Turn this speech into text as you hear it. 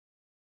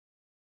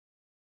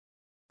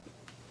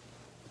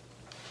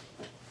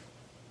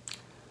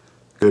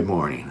Good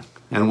morning,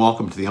 and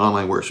welcome to the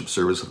online worship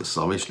service of the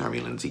Salvation Army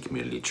Lindsay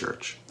Community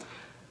Church.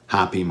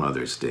 Happy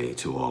Mother's Day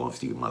to all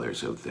of you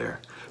mothers out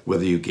there.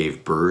 Whether you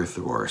gave birth,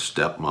 or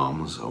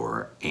stepmoms,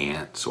 or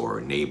aunts, or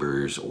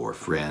neighbors, or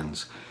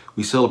friends,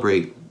 we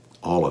celebrate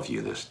all of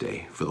you this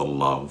day for the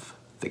love,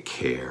 the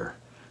care,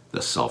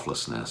 the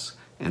selflessness,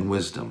 and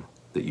wisdom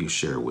that you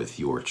share with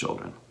your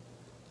children,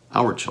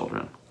 our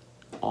children,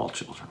 all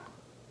children.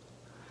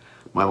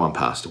 My mom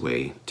passed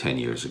away 10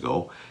 years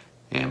ago,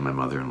 and my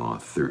mother-in-law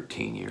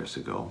 13 years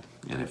ago.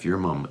 And if your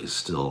mom is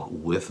still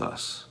with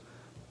us,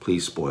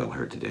 please spoil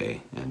her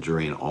today, and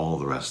during all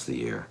the rest of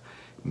the year,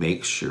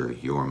 make sure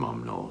your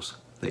mom knows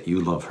that you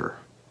love her.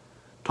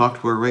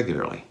 Talk to her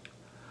regularly.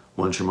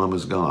 Once your mom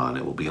is gone,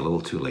 it will be a little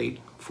too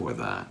late for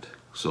that.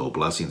 So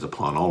blessings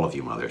upon all of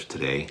you mothers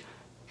today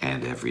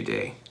and every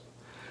day.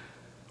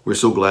 We're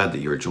so glad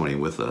that you're joining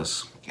with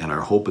us, and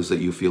our hope is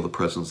that you feel the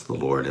presence of the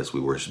Lord as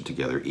we worship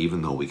together,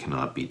 even though we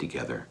cannot be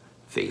together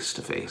face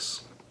to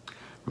face.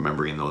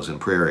 Remembering those in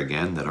prayer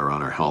again that are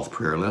on our health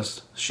prayer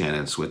list: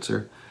 Shannon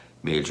Switzer,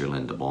 Major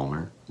Linda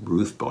Balmer,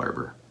 Ruth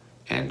Barber,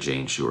 and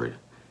Jane Sheward.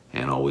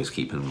 And always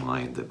keep in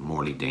mind that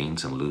Morley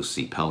Danes and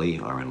Lucy Pelly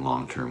are in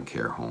long-term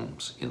care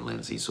homes in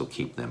Lindsay, so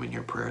keep them in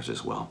your prayers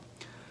as well.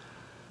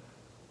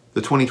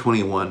 The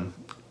 2021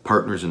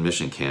 Partners in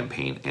Mission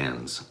campaign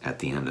ends at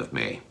the end of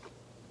May.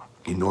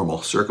 In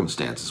normal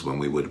circumstances, when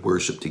we would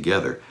worship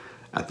together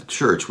at the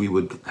church, we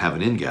would have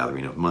an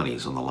ingathering of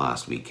monies on the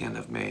last weekend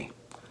of May.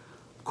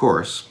 Of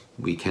course,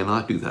 we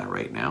cannot do that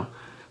right now.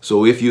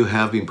 So if you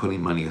have been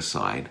putting money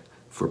aside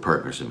for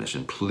Partners in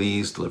Mission,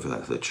 please deliver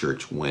that to the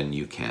church when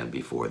you can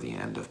before the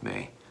end of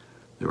May.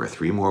 There are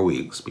 3 more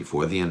weeks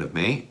before the end of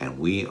May, and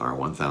we are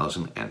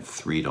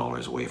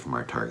 $1,003 away from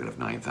our target of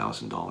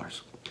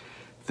 $9,000.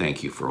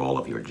 Thank you for all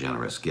of your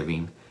generous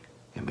giving,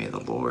 and may the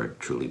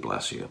Lord truly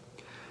bless you.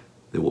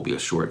 There will be a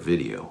short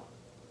video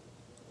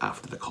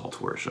after the call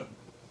to worship.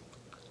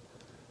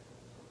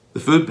 The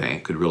food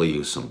bank could really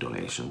use some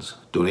donations.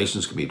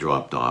 Donations can be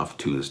dropped off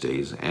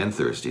Tuesdays and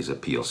Thursdays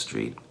at Peel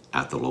Street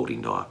at the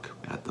loading dock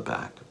at the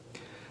back.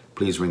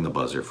 Please ring the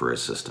buzzer for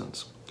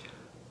assistance.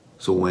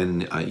 So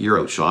when you're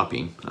out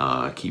shopping,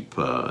 keep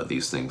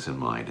these things in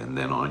mind, and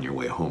then on your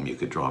way home you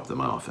could drop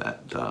them off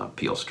at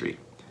Peel Street.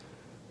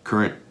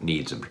 Current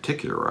needs in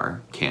particular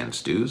are canned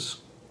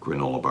stews,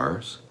 granola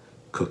bars,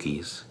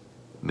 cookies,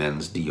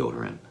 men's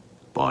deodorant,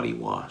 body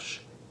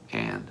wash,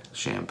 and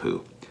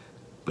shampoo.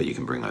 But you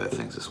can bring other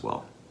things as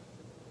well.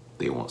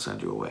 They won't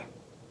send you away.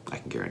 I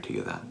can guarantee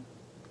you that.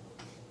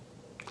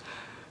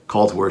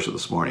 Call to worship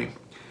this morning.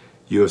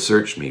 You have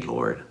searched me,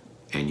 Lord,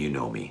 and you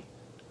know me.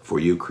 For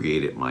you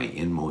created my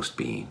inmost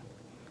being.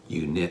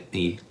 You knit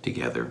me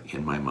together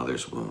in my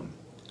mother's womb.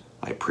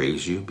 I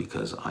praise you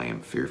because I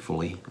am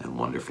fearfully and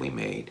wonderfully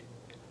made.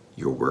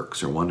 Your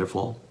works are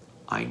wonderful.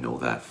 I know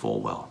that full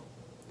well.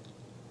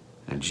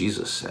 And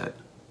Jesus said,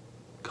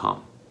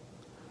 come.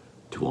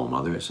 To all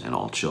mothers and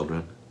all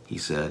children, he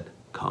said,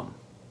 come.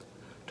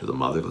 To the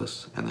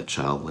motherless and the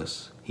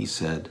childless, he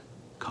said,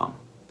 come.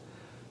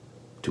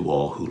 To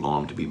all who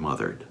long to be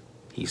mothered,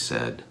 he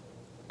said,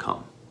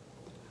 come.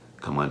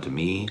 Come unto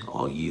me,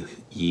 all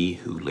ye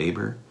who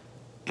labor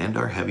and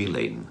are heavy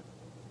laden,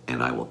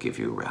 and I will give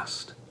you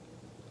rest.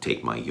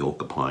 Take my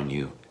yoke upon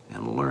you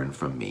and learn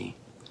from me,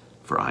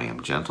 for I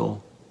am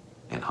gentle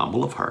and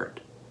humble of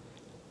heart,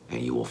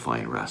 and you will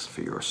find rest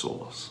for your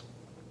souls.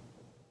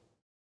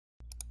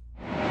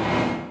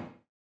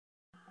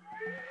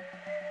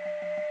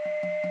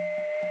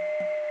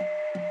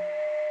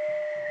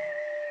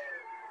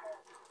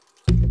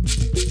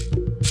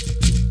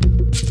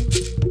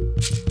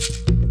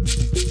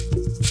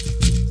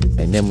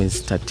 My name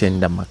is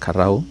Tatenda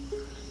Makarau.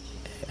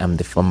 I'm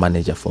the farm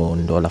manager for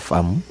Ndola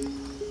Farm,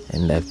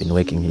 and I've been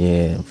working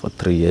here for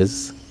 3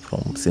 years,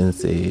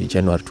 since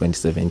January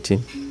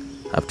 2017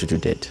 up to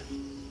date.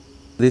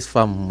 This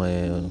farm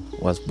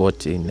was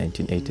bought in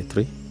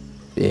 1983,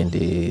 and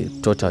the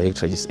total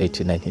hectare is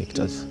 89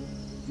 hectares.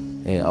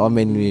 Our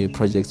main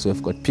projects,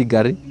 we've got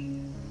piggery,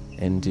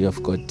 and we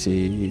have got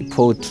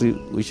poultry,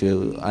 which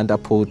under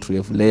poultry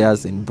of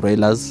layers and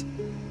broilers,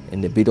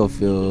 and a bit of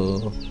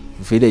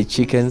village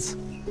chickens,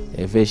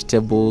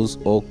 vegetables,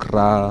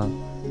 okra,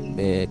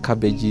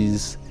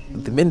 cabbages.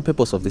 The main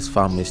purpose of this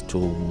farm is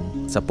to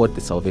support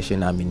the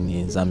Salvation Army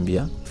in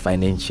Zambia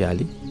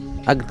financially.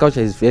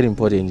 Agriculture is very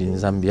important in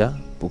Zambia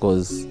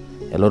because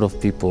a lot of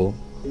people,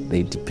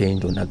 they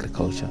depend on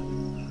agriculture.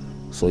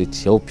 So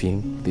it's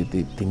helping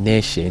the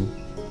nation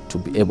to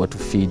be able to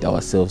feed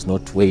ourselves,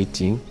 not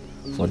waiting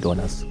for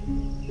donors.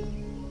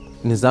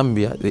 In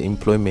Zambia, the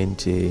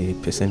employment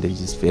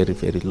percentage is very,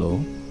 very low.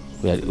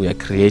 We are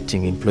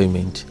creating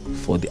employment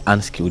for the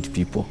unskilled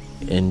people,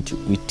 and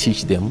we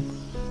teach them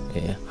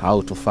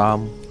how to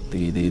farm,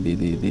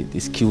 the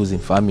skills in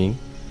farming,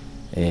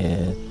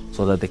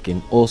 so that they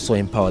can also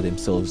empower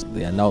themselves.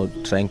 They are now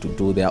trying to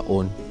do their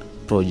own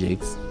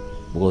projects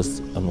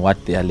based on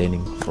what they are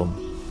learning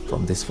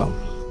from this farm.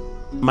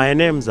 My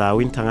name is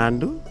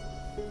Wintangandu.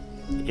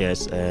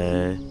 Yes,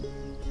 and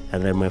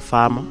I'm a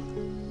farmer.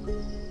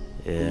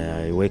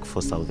 I work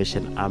for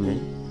Salvation Army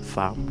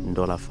Farm,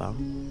 Ndola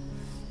Farm.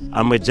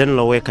 I'm a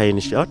general worker in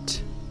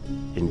short,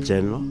 in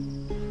general,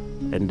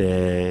 and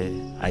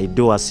I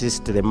do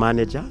assist the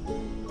manager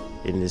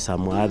in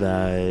some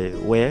other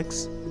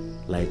works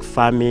like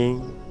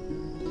farming,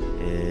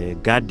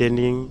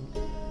 gardening,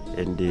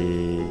 and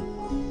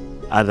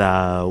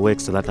other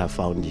works that are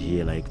found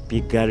here like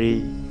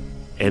piggery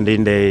and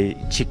in the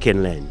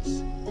chicken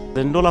lands.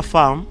 The Ndola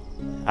Farm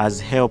has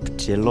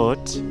helped a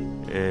lot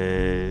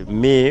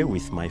me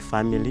with my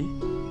family,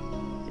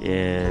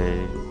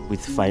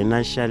 with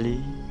financially,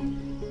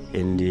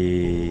 and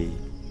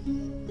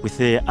with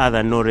the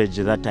other knowledge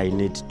that I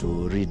need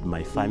to read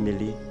my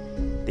family.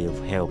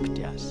 They've helped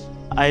us.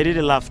 I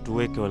really love to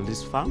work on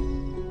this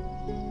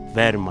farm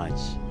very much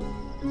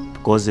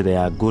because they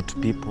are good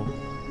people.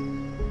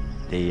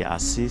 They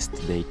assist,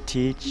 they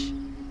teach,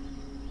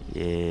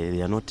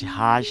 they are not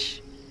harsh,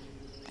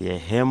 they are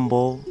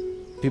humble.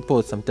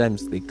 People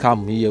sometimes they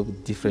come here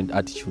with different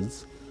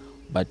attitudes,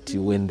 but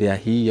when they are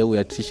here, we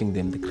are teaching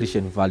them the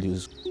Christian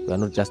values. We are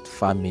not just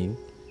farming,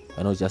 we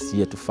are not just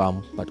here to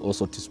farm, but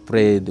also to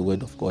spread the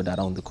word of God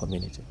around the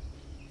community.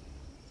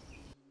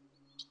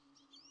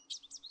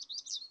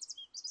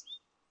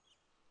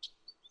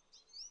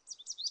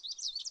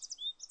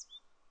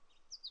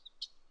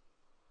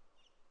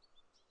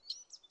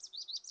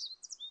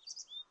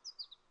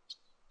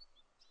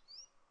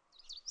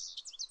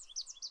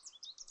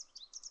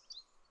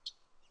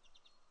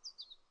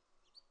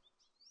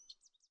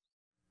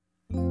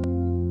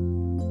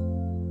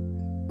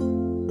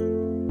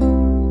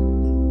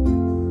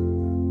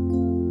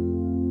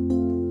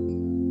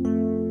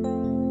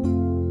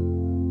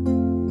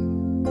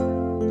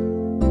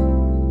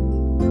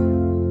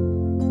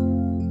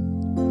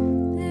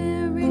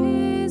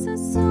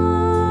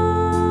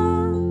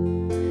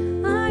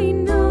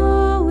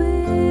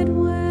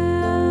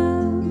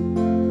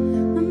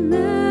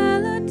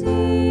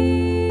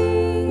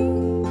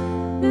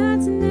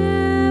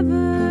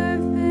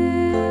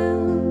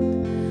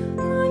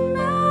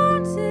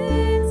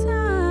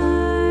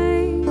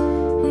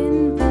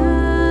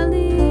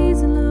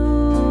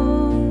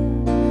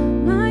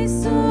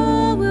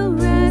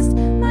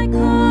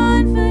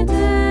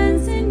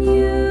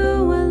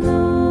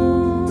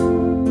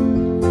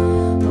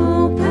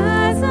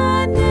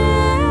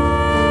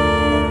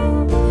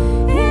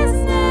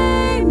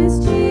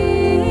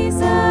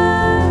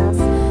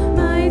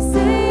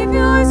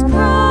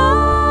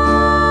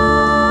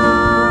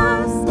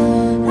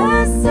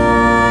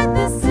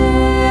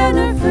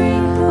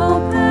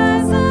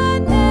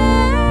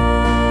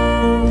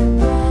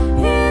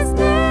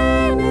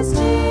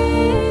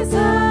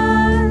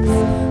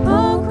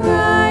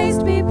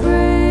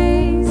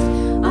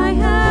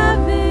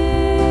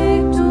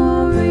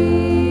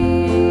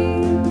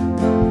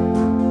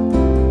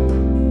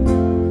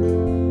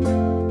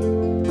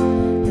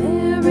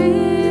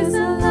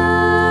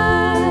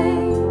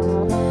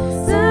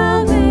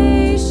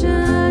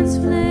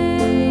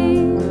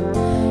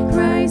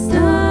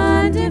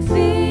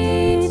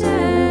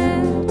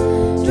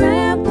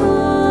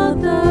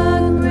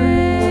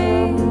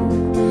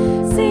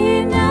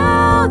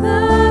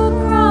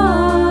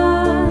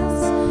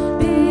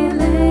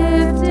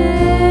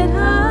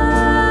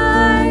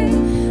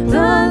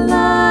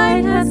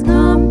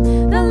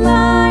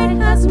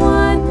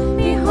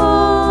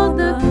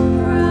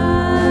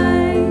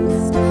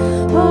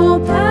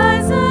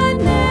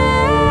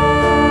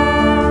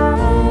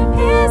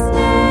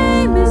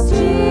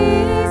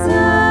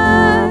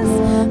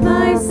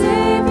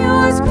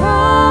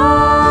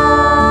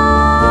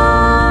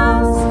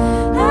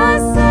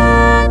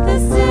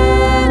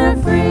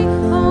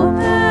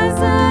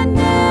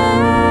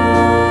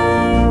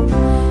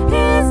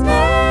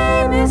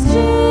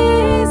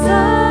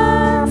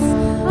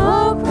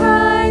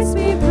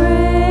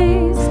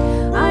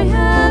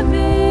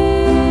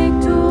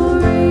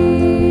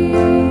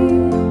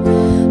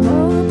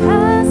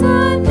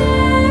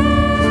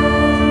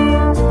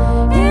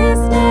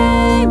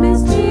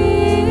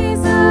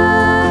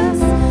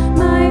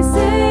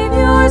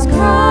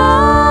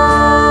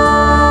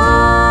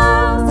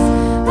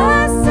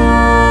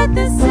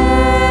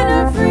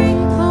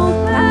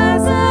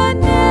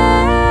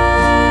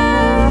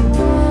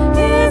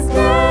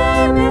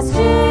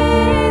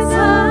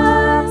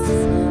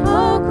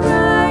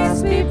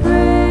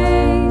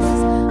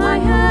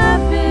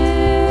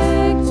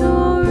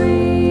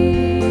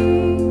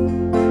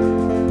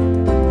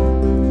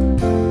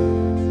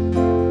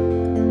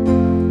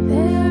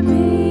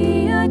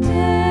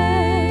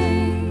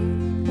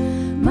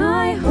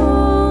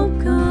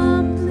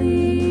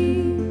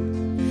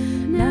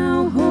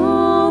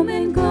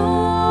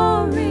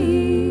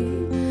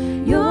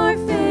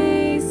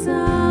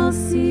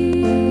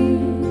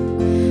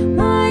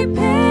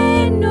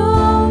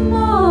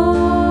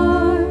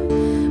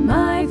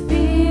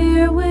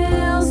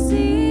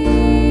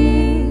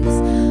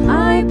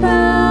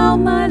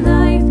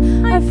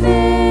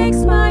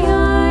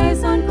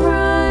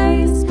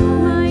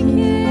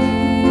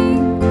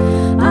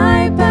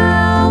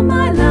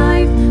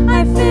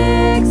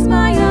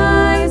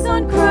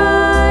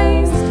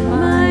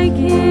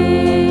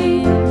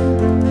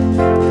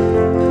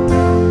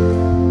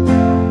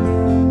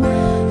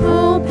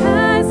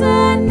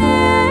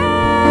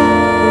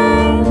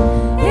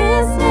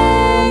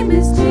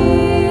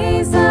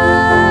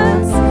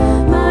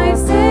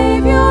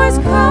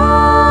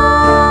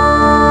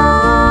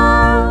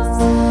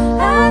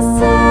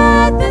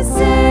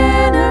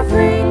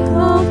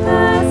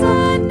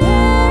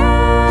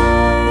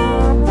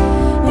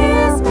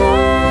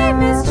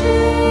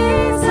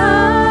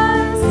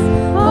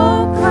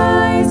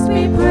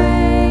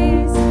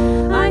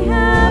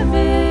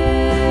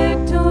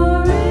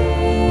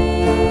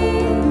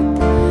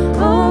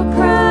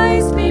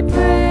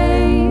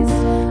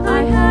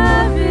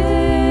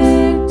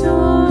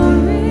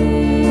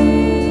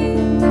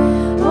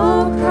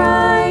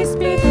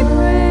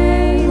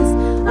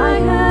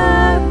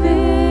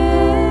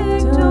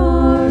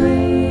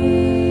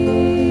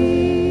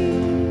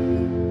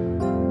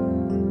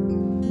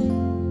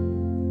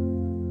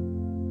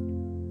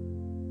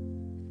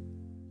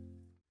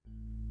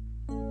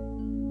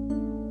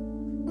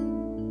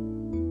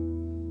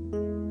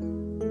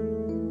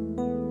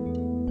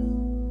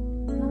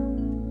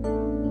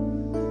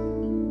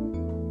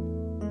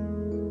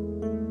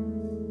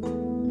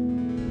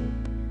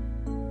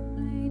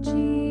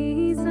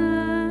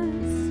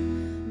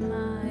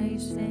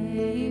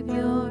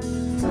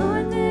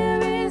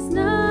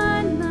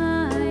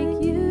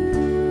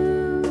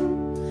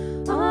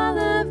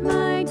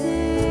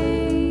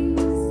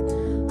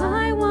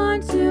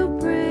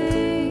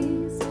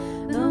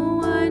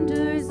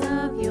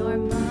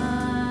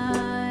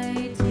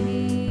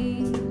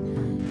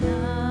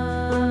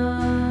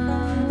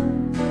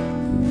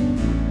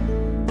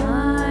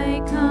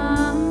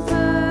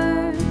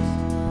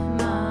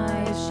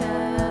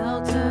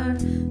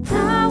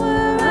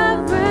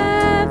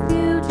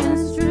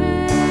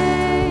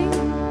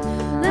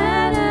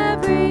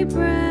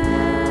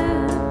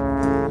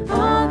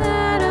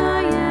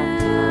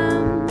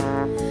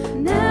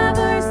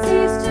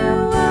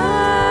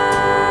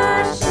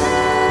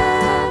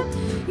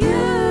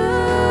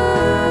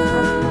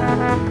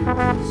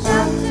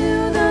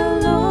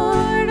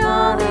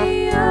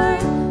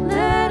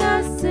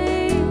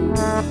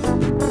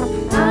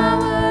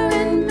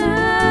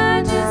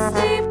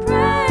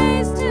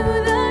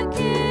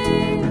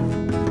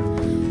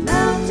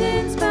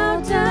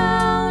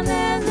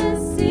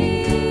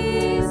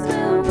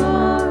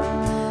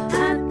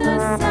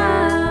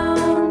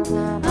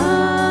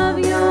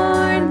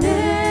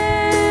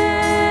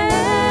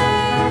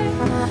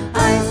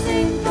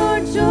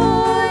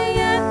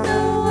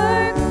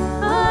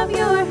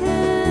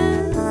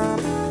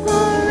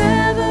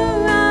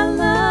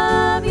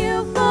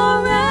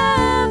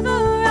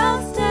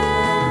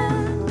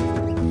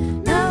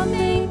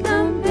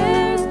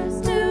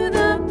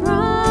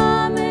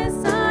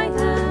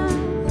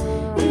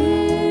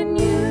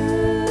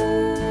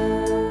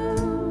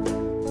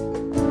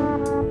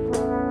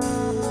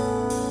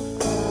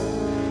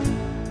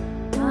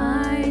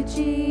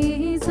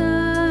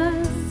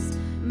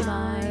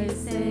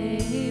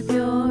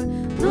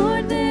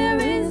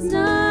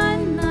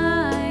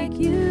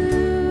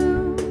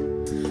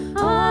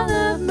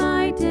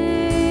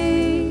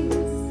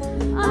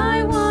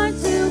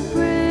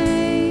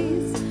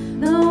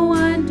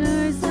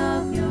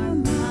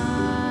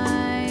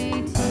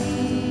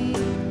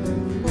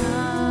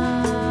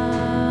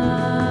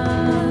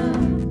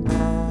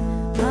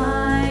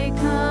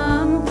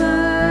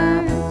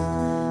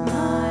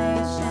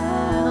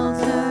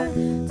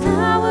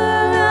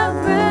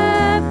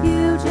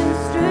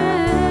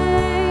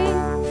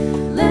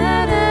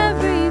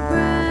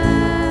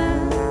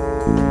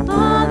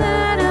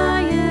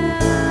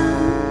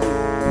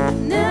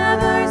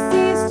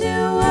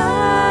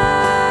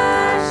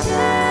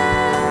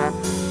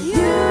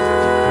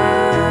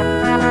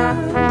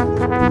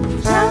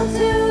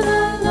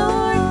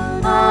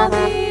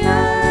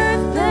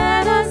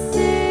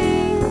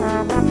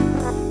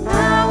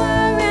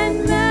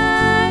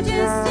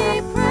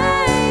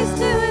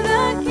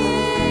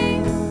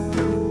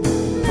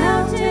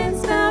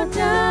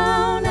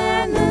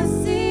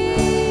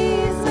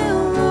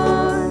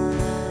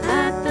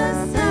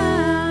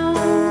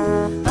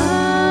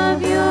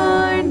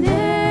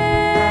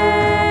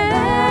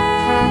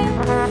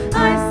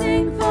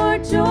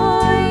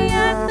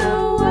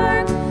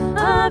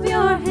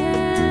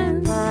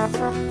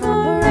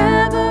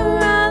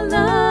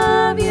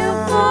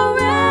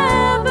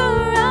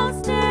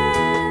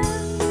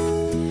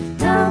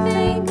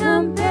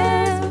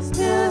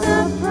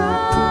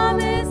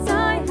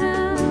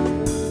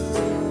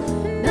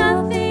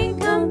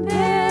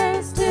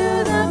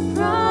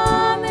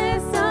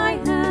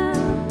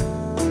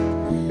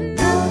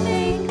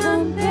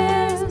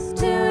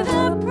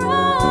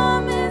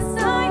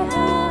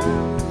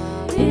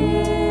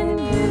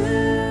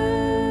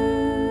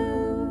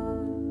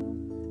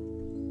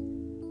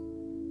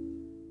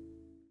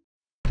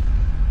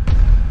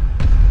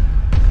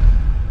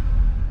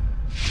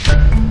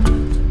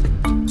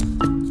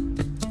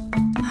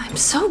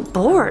 so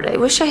bored. I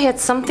wish I had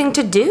something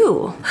to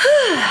do.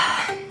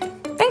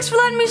 Thanks for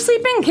letting me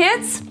sleep in,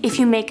 kids. If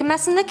you make a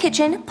mess in the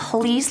kitchen,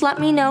 please let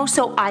me know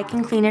so I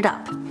can clean it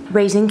up.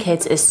 Raising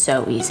kids is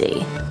so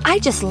easy. I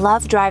just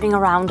love driving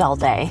around all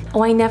day.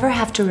 Oh, I never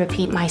have to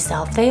repeat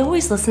myself. They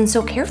always listen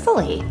so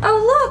carefully. Oh,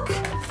 look,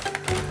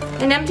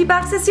 an empty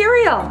box of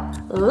cereal.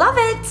 Love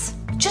it.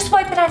 Just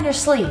wipe it on your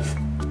sleeve.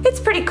 It's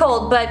pretty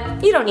cold,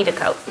 but you don't need a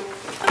coat.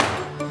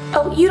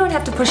 Oh, you don't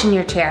have to push in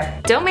your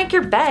chair. Don't make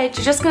your bed.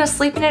 You're just gonna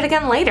sleep in it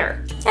again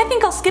later. I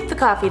think I'll skip the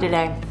coffee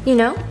today. You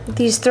know,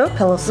 these throw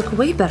pillows look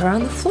way better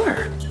on the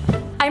floor.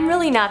 I'm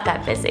really not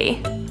that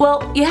busy.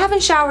 Well, you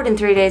haven't showered in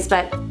 3 days,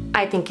 but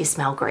I think you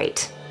smell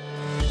great.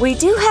 We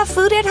do have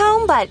food at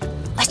home, but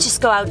let's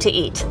just go out to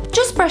eat.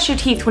 Just brush your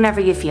teeth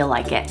whenever you feel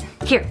like it.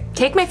 Here,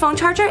 take my phone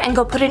charger and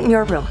go put it in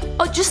your room.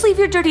 Oh, just leave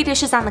your dirty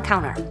dishes on the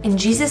counter. In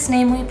Jesus'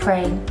 name we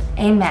pray,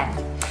 amen.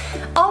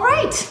 All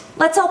right,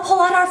 let's all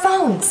pull out our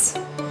phones.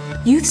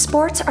 Youth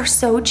sports are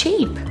so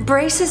cheap.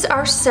 Braces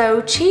are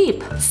so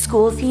cheap.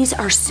 School fees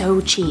are so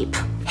cheap.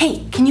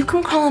 Hey, can you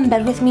come crawl in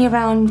bed with me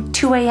around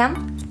 2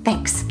 a.m.?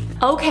 Thanks.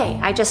 Okay,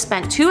 I just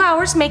spent 2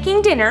 hours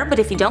making dinner, but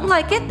if you don't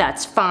like it,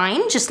 that's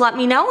fine. Just let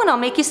me know and I'll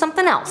make you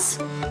something else.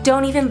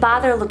 Don't even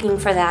bother looking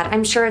for that.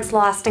 I'm sure it's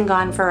lost and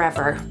gone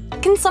forever.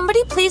 Can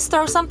somebody please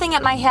throw something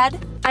at my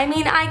head? I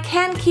mean, I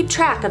can keep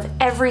track of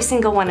every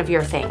single one of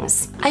your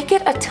things. I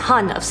get a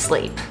ton of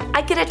sleep.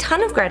 I get a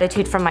ton of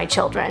gratitude from my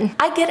children.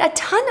 I get a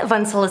ton of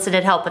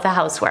unsolicited help with the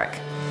housework.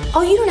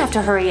 Oh, you don't have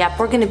to hurry up.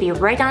 We're gonna be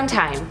right on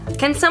time.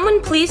 Can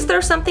someone please throw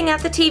something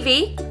at the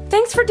TV?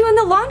 Thanks for doing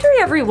the laundry,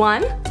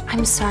 everyone.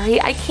 I'm sorry,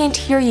 I can't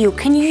hear you.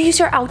 Can you use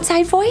your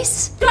outside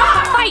voice?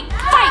 Fight,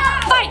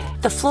 fight,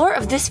 fight! The floor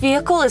of this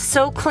vehicle is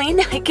so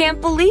clean, I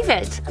can't believe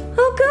it.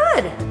 Oh,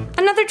 good.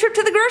 Another trip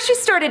to the grocery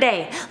store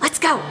today. Let's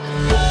go.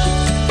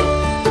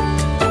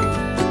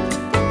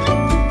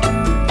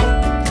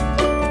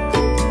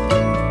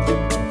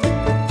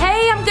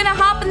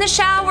 In the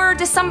shower.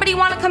 Does somebody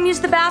want to come use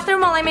the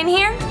bathroom while I'm in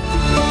here?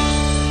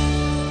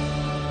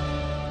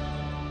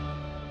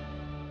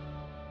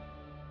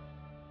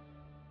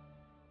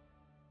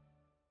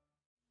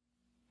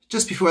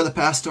 Just before the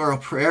pastoral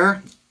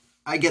prayer,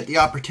 I get the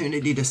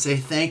opportunity to say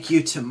thank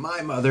you to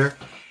my mother,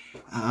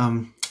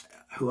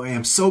 who I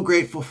am so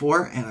grateful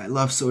for and I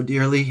love so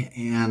dearly.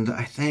 And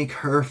I thank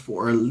her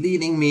for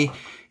leading me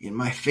in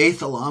my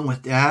faith along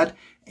with Dad.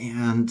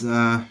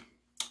 And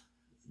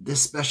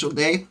this special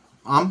day,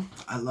 Mom,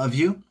 I love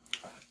you.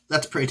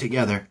 Let's pray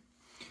together.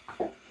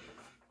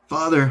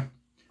 Father,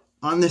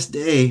 on this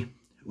day,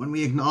 when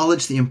we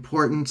acknowledge the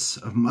importance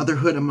of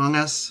motherhood among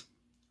us,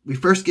 we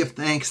first give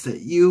thanks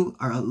that you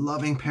are a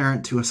loving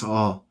parent to us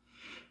all.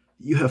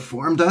 You have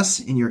formed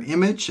us in your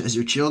image as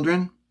your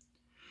children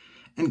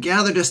and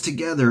gathered us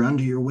together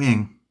under your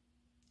wing.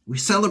 We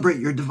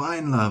celebrate your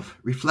divine love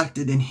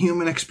reflected in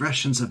human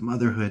expressions of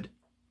motherhood.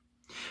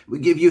 We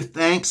give you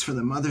thanks for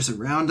the mothers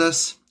around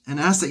us and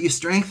ask that you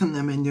strengthen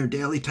them in their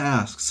daily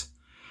tasks.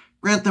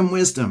 Grant them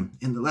wisdom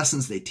in the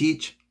lessons they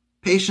teach,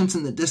 patience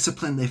in the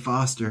discipline they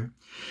foster,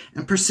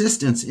 and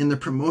persistence in the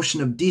promotion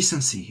of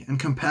decency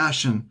and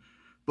compassion,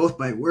 both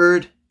by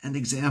word and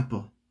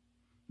example.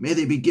 May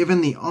they be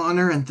given the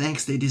honor and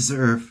thanks they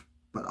deserve,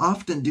 but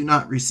often do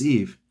not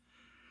receive.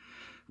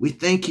 We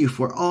thank you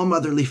for all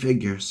motherly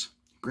figures,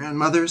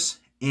 grandmothers,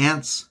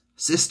 aunts,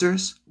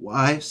 sisters,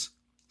 wives,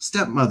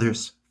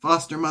 stepmothers,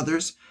 foster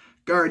mothers,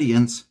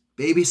 guardians,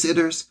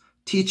 babysitters,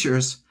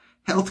 teachers,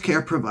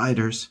 healthcare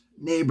providers,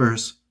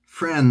 neighbors,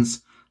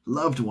 friends,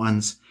 loved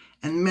ones,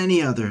 and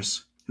many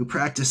others who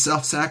practice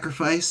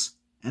self-sacrifice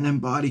and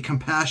embody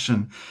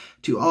compassion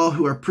to all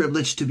who are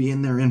privileged to be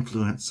in their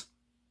influence.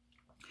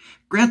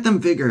 Grant them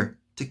vigor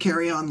to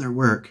carry on their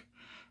work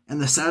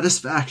and the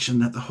satisfaction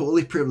that the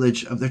holy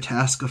privilege of their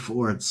task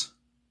affords.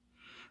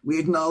 We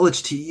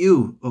acknowledge to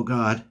you, O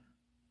God,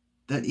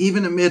 that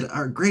even amid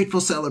our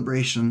grateful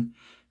celebration,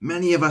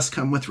 many of us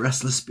come with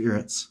restless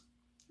spirits,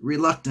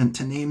 reluctant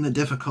to name the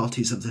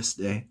difficulties of this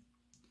day.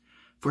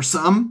 For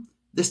some,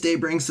 this day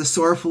brings the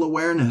sorrowful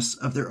awareness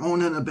of their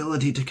own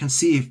inability to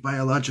conceive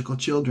biological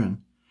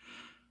children.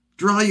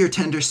 Draw your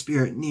tender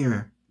spirit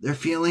near their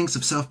feelings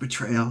of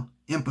self-betrayal,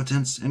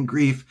 impotence, and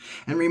grief,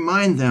 and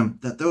remind them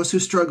that those who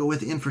struggle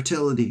with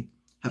infertility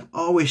have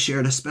always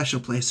shared a special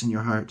place in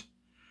your heart.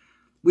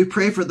 We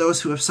pray for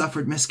those who have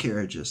suffered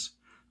miscarriages,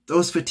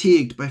 those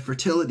fatigued by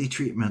fertility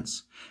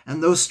treatments,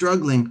 and those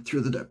struggling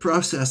through the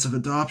process of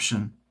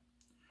adoption.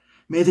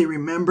 May they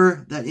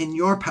remember that in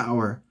your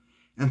power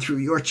and through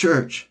your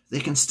church, they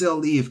can still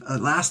leave a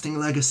lasting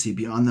legacy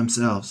beyond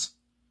themselves.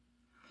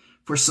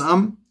 For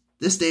some,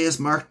 this day is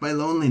marked by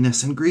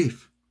loneliness and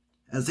grief,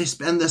 as they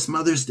spend this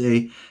Mother's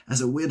Day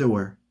as a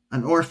widower,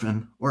 an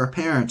orphan, or a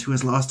parent who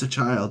has lost a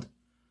child.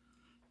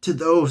 To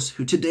those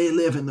who today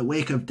live in the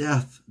wake of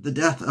death, the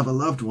death of a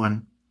loved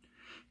one,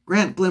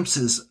 grant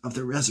glimpses of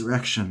the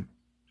resurrection.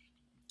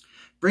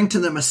 Bring to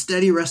them a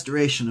steady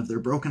restoration of their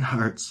broken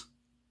hearts.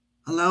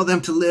 Allow them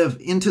to live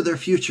into their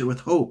future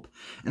with hope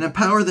and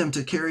empower them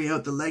to carry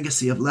out the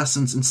legacy of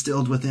lessons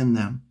instilled within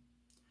them.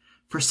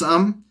 For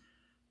some,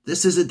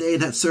 This is a day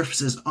that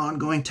surfaces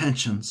ongoing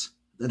tensions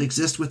that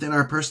exist within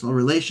our personal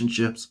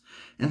relationships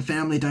and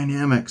family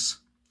dynamics.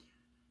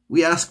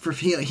 We ask for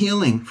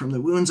healing from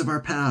the wounds of our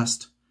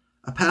past,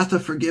 a path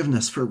of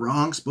forgiveness for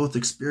wrongs both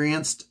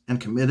experienced and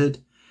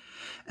committed,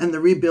 and the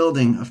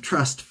rebuilding of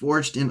trust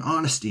forged in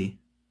honesty,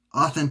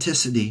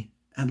 authenticity,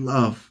 and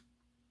love.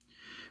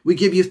 We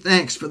give you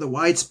thanks for the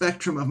wide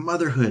spectrum of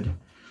motherhood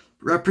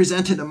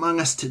represented among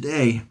us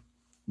today,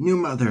 new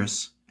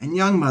mothers and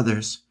young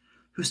mothers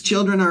whose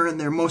children are in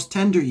their most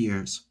tender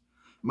years,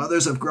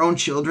 mothers of grown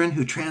children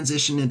who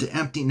transition into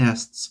empty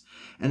nests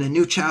and a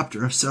new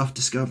chapter of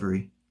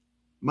self-discovery,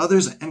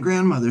 mothers and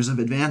grandmothers of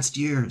advanced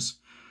years,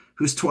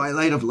 whose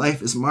twilight of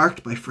life is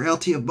marked by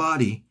frailty of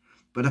body,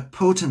 but a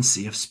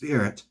potency of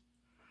spirit.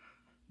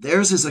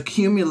 Theirs is a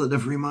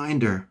cumulative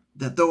reminder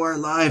that though our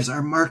lives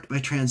are marked by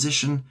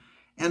transition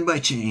and by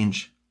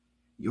change,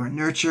 your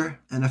nurture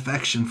and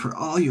affection for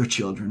all your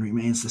children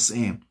remains the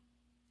same.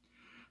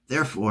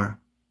 Therefore,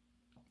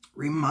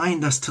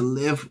 remind us to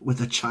live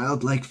with a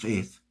childlike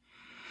faith,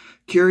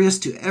 curious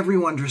to every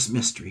wondrous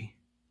mystery,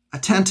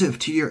 attentive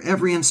to your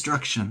every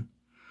instruction,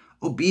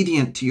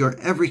 obedient to your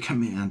every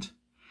command,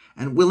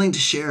 and willing to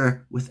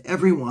share with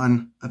every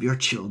one of your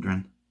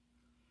children.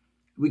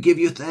 We give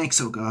you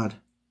thanks, O God,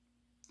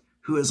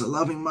 who is a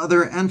loving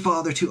mother and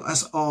father to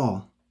us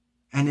all,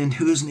 and in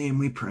whose name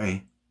we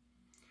pray.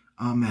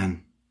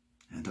 Amen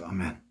and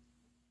amen.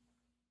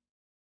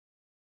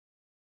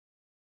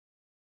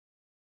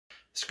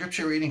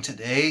 Scripture reading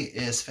today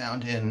is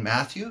found in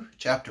Matthew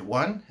chapter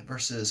 1,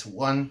 verses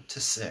 1 to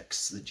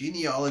 6, the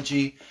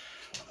genealogy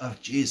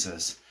of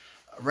Jesus,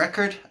 a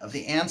record of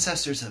the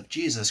ancestors of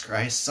Jesus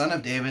Christ, son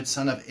of David,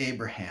 son of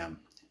Abraham.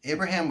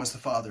 Abraham was the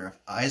father of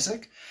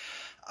Isaac.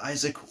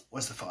 Isaac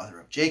was the father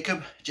of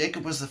Jacob.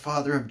 Jacob was the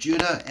father of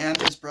Judah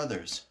and his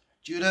brothers.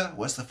 Judah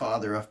was the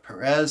father of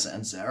Perez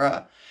and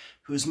Zerah,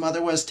 whose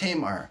mother was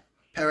Tamar.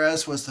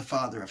 Perez was the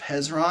father of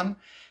Hezron.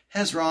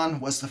 Hezron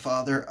was the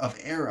father of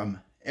Aram.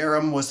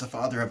 Aram was the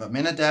father of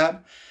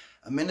Amminadab.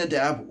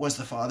 Amminadab was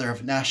the father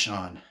of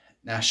Nahshon.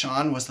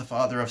 Nahshon was the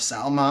father of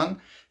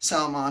Salmon.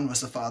 Salmon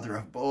was the father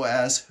of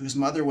Boaz, whose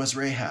mother was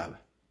Rahab.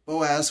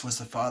 Boaz was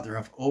the father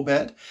of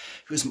Obed,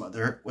 whose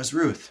mother was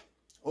Ruth.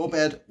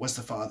 Obed was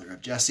the father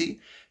of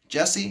Jesse.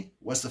 Jesse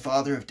was the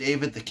father of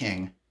David the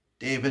king.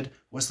 David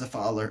was the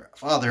father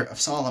of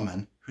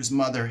Solomon, whose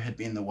mother had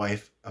been the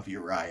wife of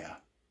Uriah.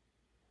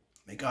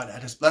 May God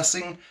add his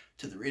blessing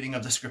to the reading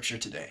of the scripture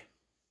today.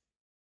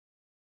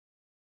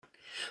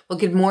 Well,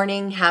 good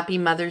morning. Happy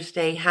Mother's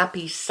Day.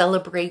 Happy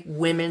Celebrate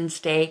Women's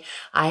Day.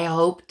 I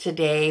hope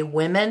today,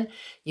 women,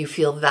 you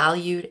feel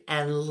valued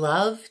and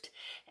loved,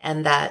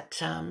 and that,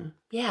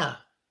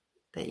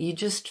 that you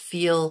just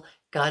feel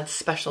God's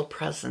special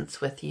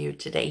presence with you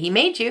today. He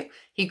made you.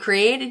 He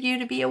created you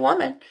to be a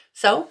woman.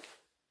 So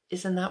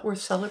isn't that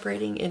worth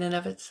celebrating in and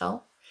of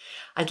itself?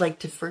 I'd like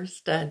to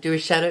first do a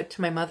shout out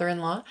to my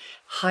mother-in-law.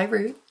 Hi,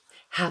 Ruth.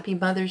 Happy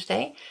Mother's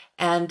Day.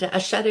 And a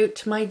shout out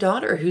to my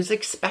daughter who's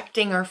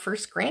expecting our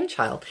first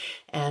grandchild.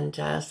 And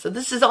so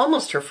this is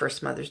almost her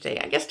first Mother's Day.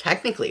 I guess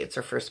technically it's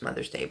her first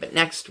Mother's Day, but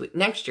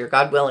next year,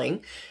 God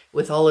willing,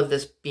 with all of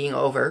this being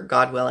over,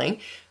 God willing,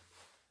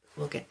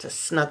 we'll get to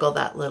snuggle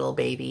that little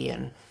baby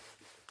and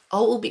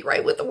all will be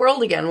right with the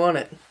world again, won't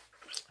it?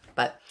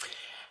 But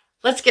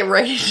let's get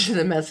right into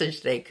the message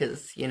today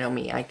because, you know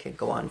me, I could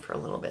go on for a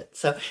little bit.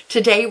 So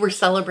today we're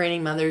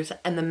celebrating mothers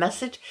and the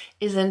message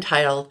is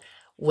entitled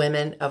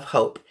Women of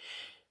Hope.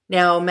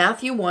 Now,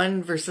 Matthew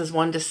 1 verses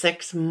 1 to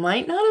 6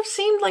 might not have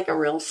seemed like a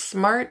real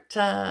smart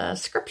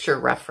scripture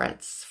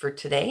reference for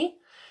today,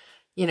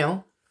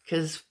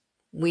 because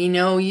we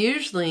know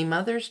usually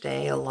Mother's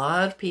Day, a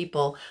lot of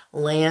people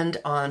land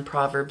on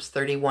Proverbs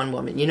 31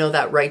 woman. You know,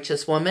 that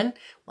righteous woman?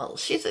 Well,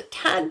 she's a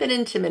tad bit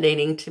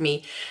intimidating to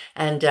me.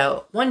 And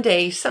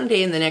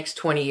someday in the next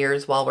 20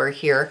 years while we're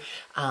here,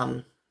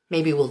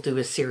 maybe we'll do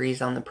a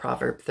series on the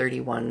Proverb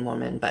 31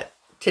 woman. But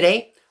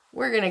today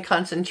we're going to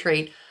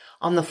concentrate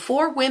on the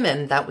 4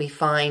 women that we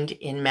find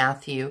in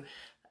Matthew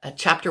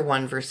chapter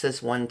 1,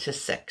 verses 1 to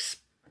 6.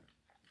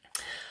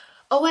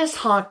 O.S.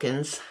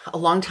 Hawkins, a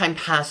longtime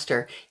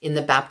pastor in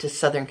the Baptist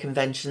Southern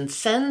Convention,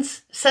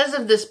 says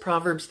of this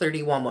Proverbs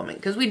 31 woman,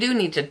 because we do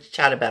need to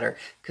chat about her,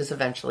 because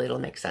eventually it'll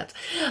make sense.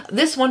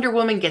 This Wonder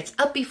Woman gets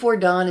up before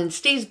dawn and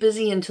stays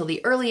busy until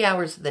the early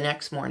hours of the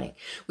next morning.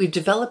 We've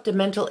developed a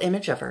mental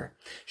image of her.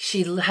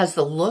 She has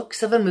the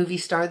looks of a movie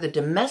star, the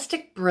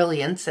domestic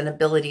brilliance and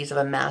abilities of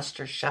a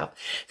master chef,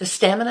 the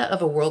stamina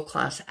of a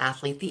world-class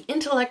athlete, the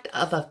intellect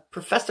of a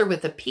professor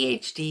with a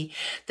PhD,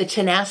 the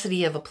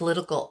tenacity of a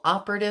political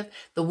operative,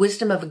 the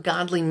wisdom of a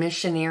godly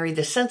missionary,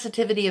 the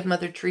sensitivity of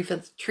Mother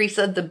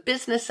Teresa, the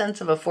business sense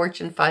of a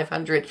Fortune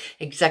 500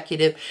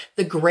 executive,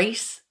 the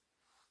grace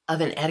of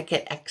an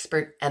etiquette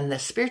expert, and the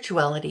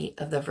spirituality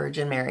of the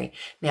Virgin Mary.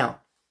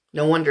 Now,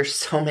 no wonder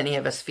so many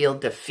of us feel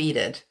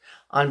defeated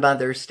on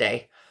Mother's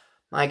Day.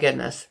 My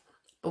goodness.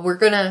 But we're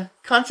going to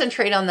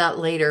concentrate on that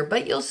later,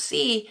 but you'll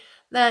see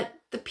that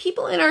the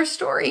people in our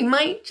story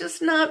might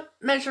just not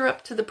measure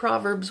up to the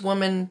Proverbs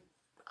woman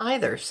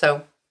either.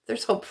 So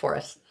There's hope for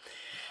us.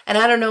 And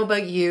I don't know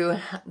about you,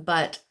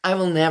 but I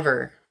will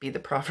never be the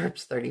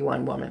Proverbs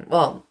 31 woman.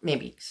 Well,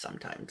 maybe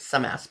sometimes,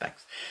 some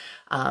aspects.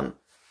 A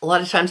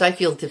lot of times I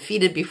feel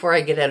defeated before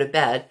I get out of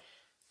bed.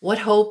 What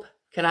hope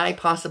can I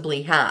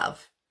possibly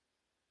have?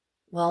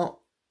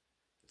 Well,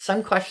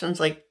 some questions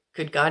like,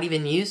 could God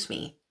even use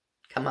me,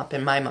 come up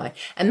in my mind.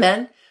 And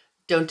men,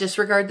 don't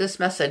disregard this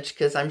message,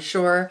 because I'm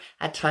sure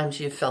at times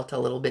you've felt a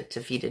little bit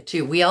defeated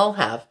too. We all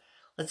have.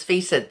 Let's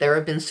face it, there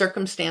have been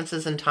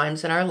circumstances and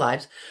times in our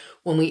lives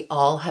when we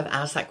all have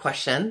asked that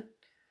question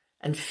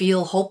and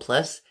feel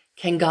hopeless.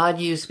 Can God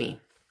use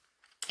me?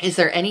 Is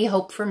there any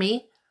hope for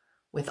me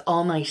with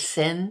all my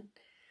sin,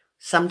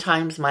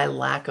 sometimes my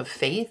lack of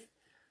faith,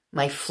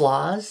 my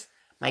flaws,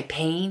 my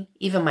pain,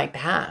 even my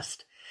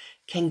past?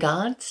 Can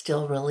God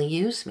still really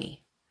use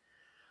me?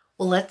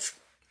 Well, let's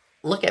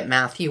look at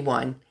Matthew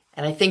 1,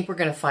 and I think we're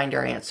going to find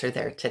our answer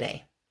there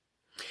today.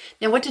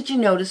 Now, what did you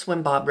notice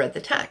when Bob read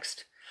the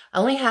text? I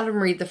only had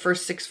him read the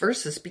first 6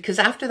 verses because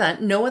after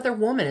that, no other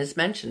woman is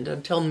mentioned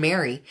until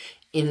Mary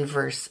in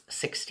verse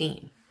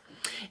 16.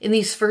 In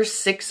these first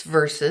 6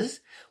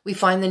 verses, we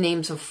find the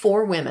names of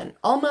 4 women,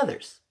 all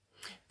mothers.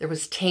 There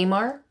was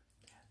Tamar,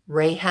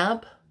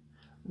 Rahab,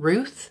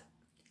 Ruth,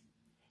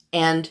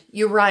 and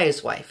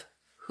Uriah's wife,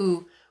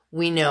 who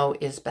we know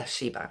is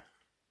Bathsheba.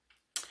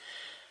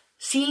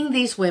 Seeing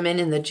these women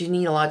in the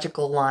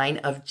genealogical line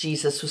of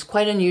Jesus was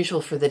quite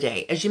unusual for the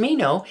day. As you may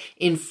know,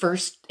 in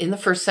the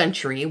first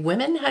century,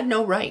 women had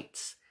no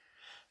rights.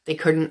 They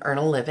couldn't earn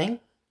a living.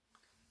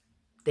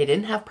 They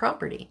didn't have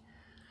property.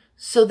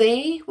 So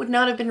they would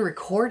not have been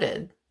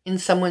recorded in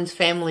someone's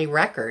family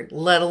record,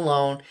 let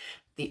alone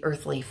the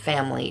earthly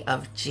family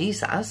of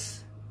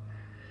Jesus.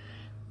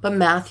 But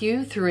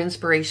Matthew, through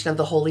inspiration of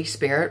the Holy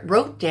Spirit,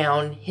 wrote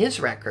down his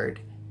record,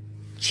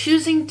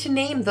 choosing to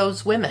name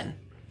those women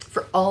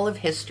for all of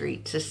history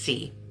to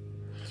see.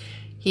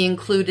 He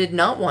included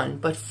not 1,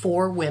 but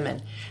 4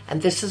 women.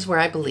 And this is where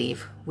I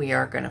believe we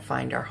are going to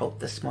find our hope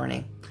this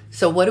morning.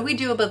 So what do we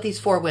do about these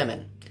 4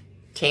 women?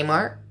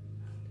 Tamar,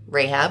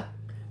 Rahab,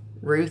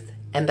 Ruth,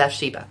 and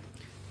Bathsheba.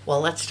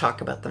 Well, let's talk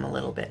about them a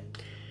little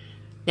bit.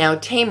 Now,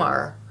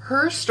 Tamar,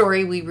 her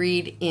story we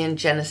read in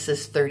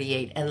Genesis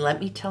 38. And let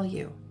me tell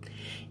you,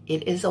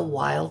 it is a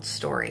wild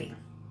story.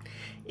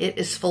 It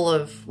is full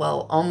of,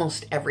 well,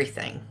 almost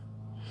everything.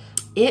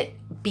 It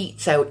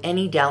beats out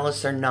any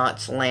Dallas or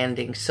Knots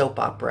Landing soap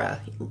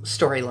opera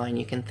storyline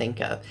you can think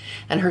of.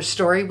 And her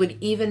story would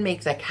even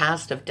make the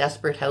cast of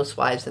Desperate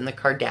Housewives and the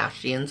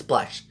Kardashians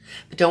blush.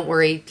 But don't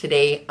worry,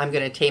 today I'm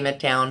going to tame it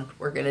down.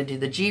 We're going to do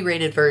the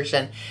G-rated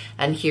version.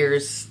 And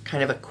here's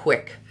kind of a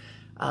quick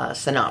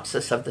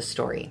synopsis of the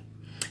story.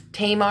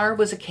 Tamar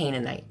was a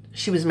Canaanite.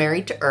 She was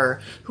married to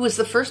who was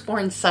the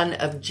firstborn son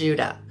of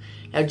Judah.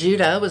 Now,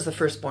 Judah was the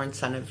firstborn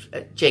son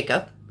of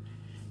Jacob,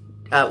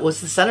 was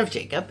the son of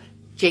Jacob.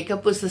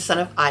 Jacob was the son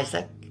of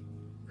Isaac,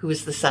 who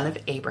was the son of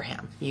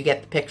Abraham. You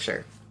get the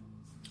picture.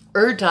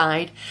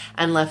 Died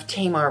and left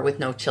Tamar with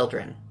no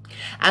children.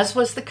 As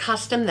was the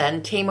custom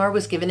then, Tamar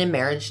was given in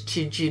marriage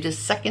to Judah's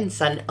second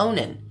son,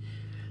 Onan.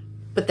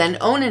 But then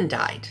Onan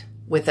died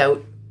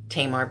without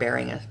Tamar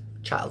bearing a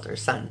child or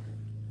son.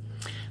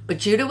 But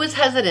Judah was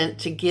hesitant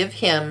to give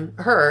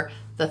her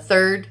the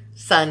 3rd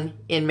son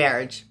in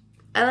marriage.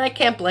 And I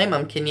can't blame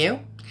him, can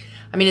you?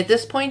 I mean, at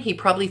this point, he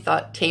probably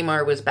thought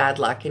Tamar was bad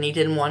luck and he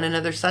didn't want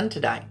another son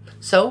to die.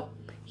 So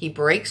he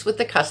breaks with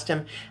the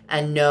custom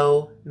and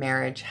no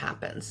marriage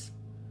happens.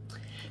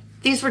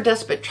 These were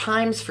desperate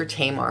times for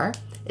Tamar.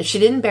 If she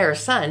didn't bear a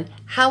son,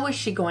 how was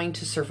she going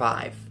to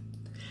survive?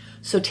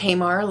 So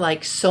Tamar,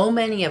 like so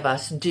many of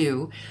us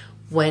do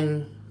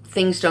when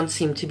things don't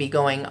seem to be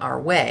going our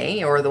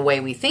way or the way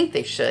we think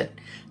they should,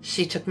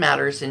 she took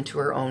matters into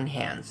her own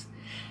hands.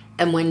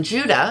 And when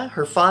Judah,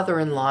 her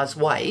father-in-law's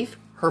wife,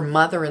 her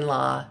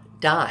mother-in-law,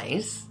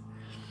 dies,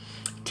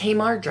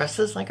 Tamar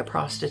dresses like a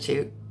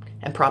prostitute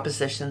and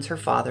propositions her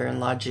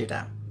father-in-law,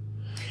 Judah.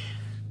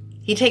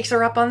 He takes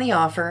her up on the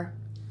offer.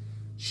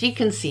 She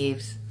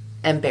conceives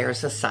and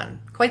bears a son.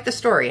 Quite the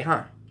story,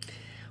 huh?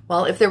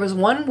 Well, if there was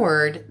one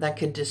word that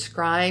could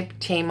describe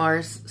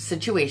Tamar's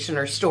situation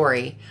or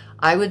story,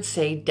 I would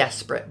say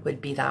desperate would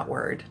be that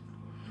word.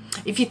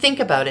 If you think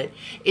about it,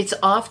 it's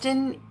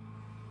often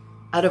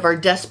out of our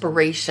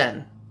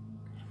desperation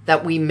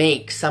that we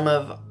make some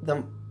of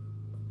the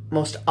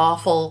most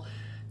awful,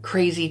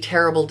 crazy,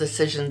 terrible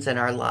decisions in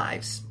our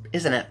lives,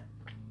 isn't it?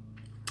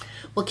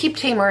 Well, keep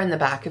Tamar in the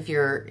back of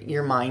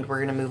your mind. We're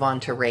going to move on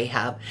to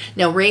Rahab.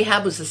 Now,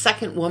 Rahab was the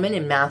second woman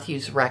in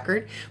Matthew's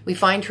record. We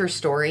find her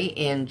story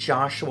in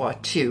Joshua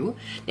 2.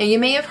 Now, you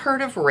may have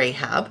heard of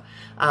Rahab.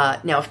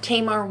 Now, if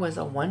Tamar was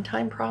a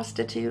one-time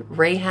prostitute,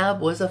 Rahab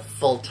was a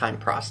full-time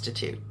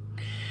prostitute.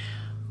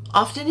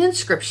 Often in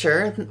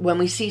Scripture, when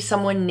we see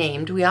someone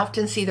named, we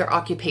often see their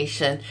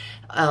occupation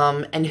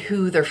and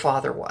who their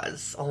father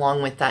was,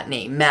 along with that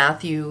name.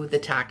 Matthew, the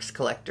tax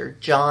collector,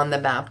 John the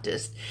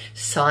Baptist,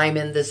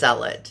 Simon the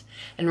Zealot.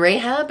 And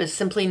Rahab is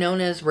simply known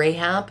as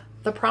Rahab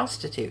the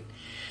prostitute.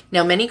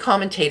 Now, many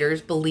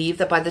commentators believe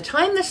that by the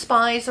time the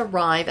spies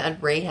arrive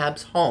at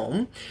Rahab's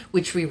home,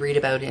 which we read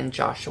about in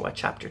Joshua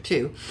chapter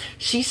 2,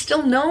 she's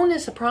still known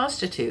as a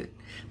prostitute,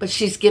 but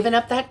she's given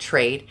up that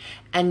trade,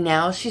 and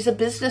now she's a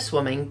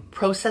businesswoman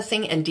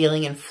processing and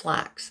dealing in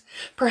flax.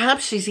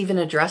 Perhaps she's even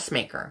a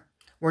dressmaker.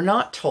 We're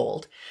not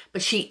told,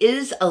 but she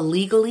is a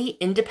legally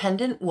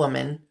independent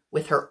woman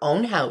with her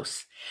own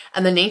house,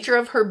 and the nature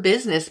of her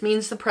business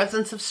means the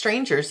presence of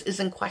strangers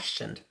isn't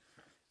questioned.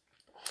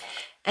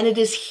 And it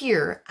is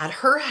here at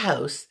her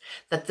house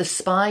that the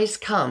spies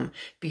come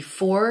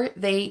before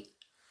they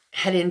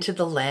head into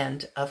the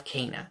land of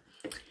Canaan.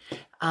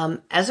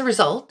 As a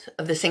result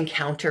of this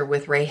encounter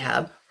with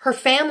Rahab, her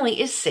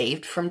family is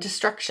saved from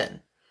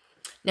destruction.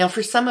 Now,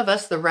 for some of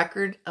us, the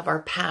record of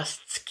our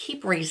pasts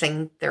keep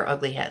raising their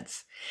ugly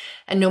heads.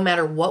 And no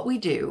matter what we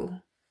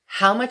do,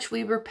 how much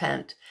we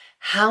repent,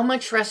 how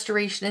much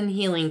restoration and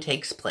healing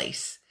takes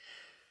place,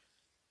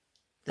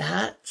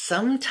 that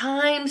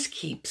sometimes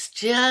keeps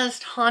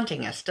just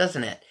haunting us,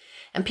 doesn't it?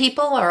 And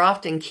people are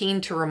often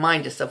keen to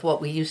remind us of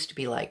what we used to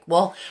be like.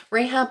 Well,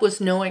 Rahab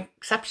was no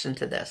exception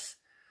to this.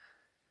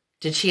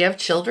 Did she have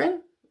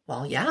children?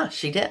 Well, yeah,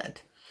 she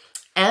did.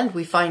 And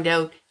we find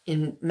out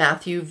in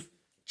Matthew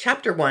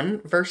chapter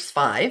 1, verse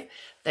 5,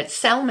 that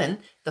Salmon,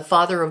 the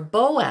father of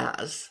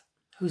Boaz,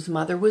 whose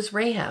mother was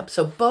Rahab,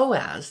 so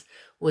Boaz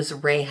was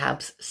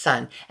Rahab's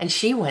son, and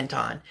she went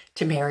on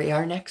to marry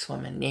our next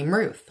woman named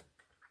Ruth.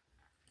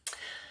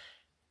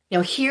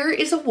 Now, here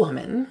is a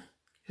woman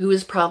who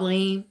is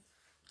probably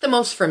the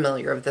most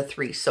familiar of the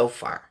three so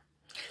far.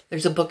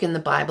 There's a book in the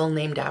Bible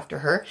named after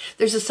her.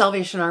 There's a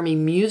Salvation Army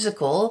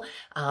musical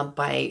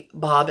by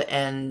Robert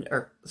and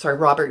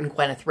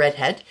Gwyneth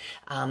Redhead.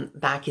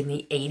 Back in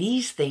the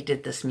 80s, they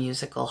did this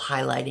musical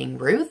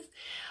highlighting Ruth.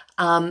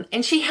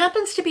 And she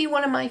happens to be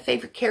one of my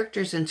favorite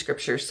characters in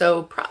Scripture,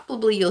 so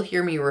probably you'll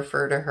hear me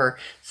refer to her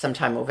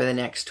sometime over the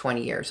next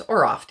 20 years,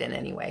 or often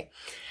anyway.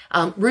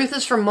 Ruth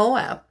is from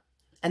Moab,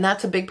 and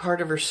that's a big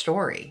part of her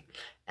story.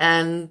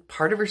 And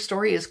part of her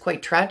story is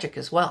quite tragic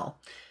as well.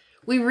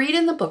 We read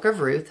in the book of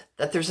Ruth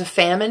that there's a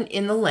famine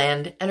in the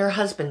land and her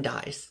husband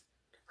dies.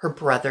 Her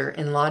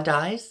brother-in-law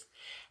dies,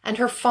 and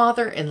her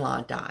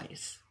father-in-law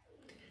dies.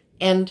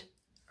 And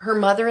her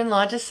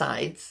mother-in-law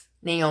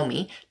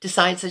Naomi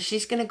decides that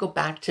she's going to go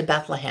back to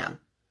Bethlehem.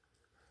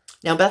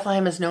 Now,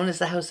 Bethlehem is known as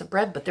the house of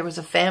bread, but there was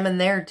a famine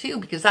there too,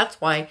 because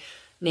that's why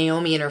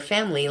Naomi and her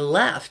family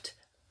left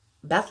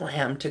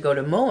Bethlehem to go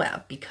to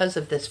Moab, because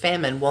of this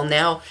famine. Well,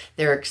 now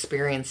they're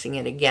experiencing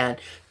it again.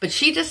 But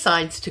she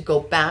decides to go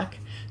back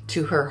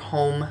to her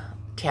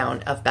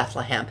hometown of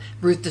Bethlehem.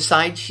 Ruth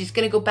decides she's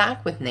going to go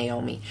back with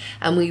Naomi.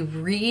 And we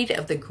read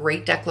of the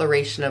great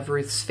declaration of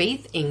Ruth's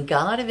faith in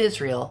God of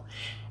Israel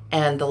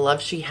and the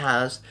love she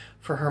has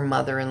for her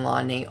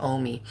mother-in-law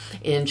Naomi.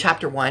 In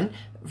chapter 1,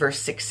 verse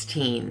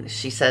 16,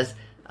 she says,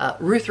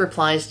 Ruth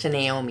replies to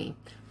Naomi,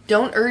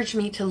 "Don't urge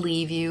me to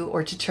leave you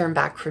or to turn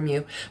back from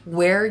you.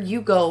 Where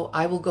you go,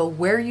 I will go.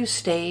 Where you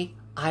stay,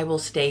 I will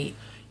stay.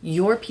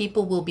 Your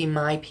people will be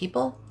my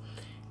people,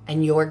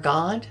 and your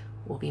God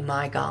will be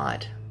my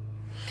God."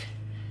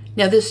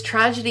 Now, this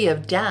tragedy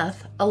of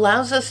death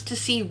allows us to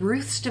see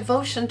Ruth's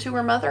devotion to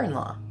her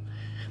mother-in-law.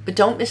 But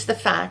don't miss the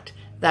fact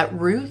that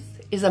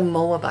Ruth is a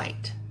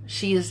Moabite.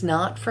 She is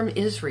not from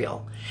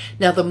Israel.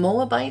 Now, the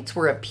Moabites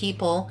were a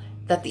people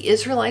that the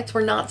Israelites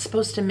were not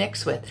supposed to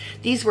mix with.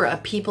 These were a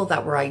people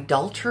that were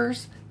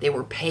idolaters, they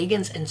were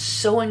pagans, and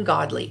so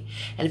ungodly.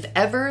 And if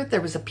ever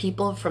there was a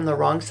people from the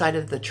wrong side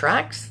of the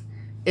tracks,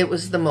 it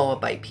was the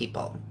Moabite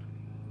people.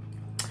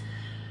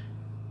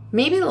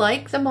 Maybe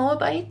like the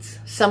Moabites,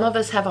 some of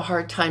us have a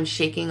hard time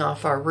shaking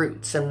off our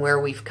roots and where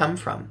we've come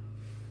from.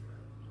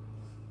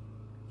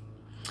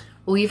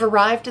 We've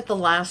arrived at the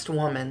last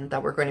woman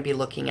that we're going to be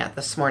looking at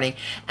this morning,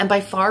 and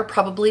by far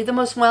probably the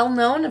most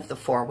well-known of the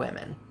four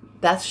women,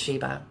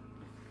 Bathsheba.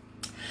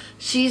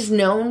 She's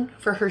known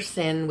for her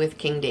sin with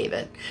King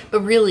David,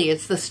 but really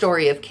it's the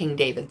story of King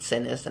David's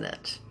sin, isn't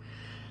it?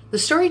 The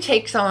story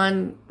takes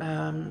on,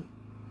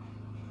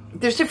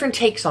 there's different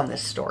takes on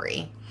this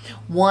story.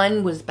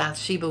 One was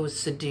Bathsheba was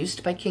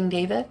seduced by King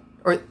David,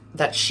 or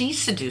that she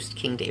seduced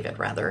King David,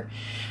 rather.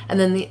 And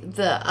then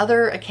the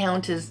other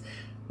account is,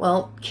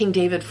 well, King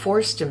David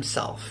forced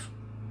himself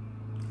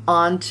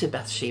onto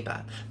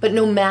Bathsheba. But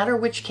no matter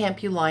which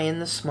camp you lie in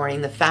this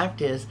morning, the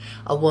fact is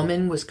a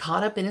woman was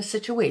caught up in a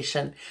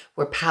situation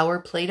where power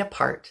played a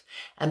part,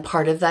 and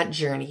part of that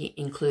journey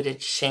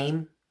included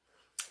shame,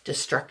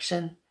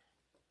 destruction,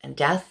 and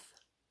death.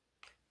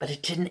 But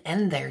it didn't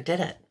end there, did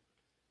it?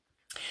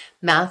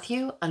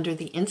 Matthew, under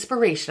the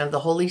inspiration of the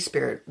Holy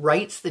Spirit,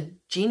 writes the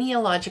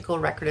genealogical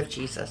record of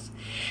Jesus.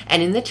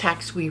 And in the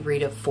text, we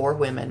read of four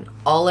women,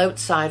 all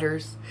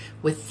outsiders,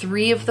 with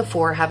three of the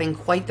four having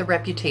quite the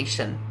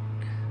reputation.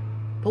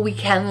 But we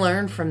can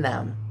learn from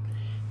them.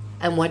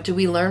 And what do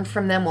we learn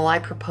from them? Well, I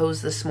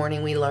propose this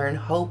morning we learn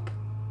hope.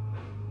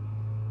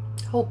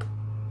 Hope.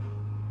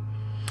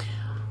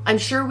 I'm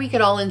sure we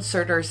could all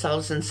insert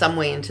ourselves in some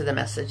way into the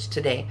message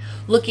today.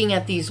 Looking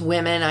at these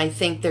women, I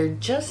think there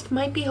just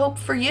might be hope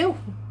for you.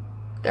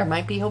 there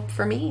might be hope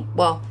for me.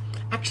 Well,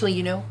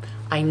 actually,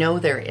 I know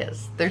there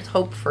is. There's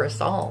hope for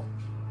us all.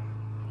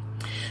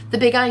 The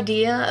big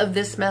idea of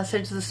this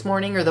message this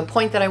morning, or the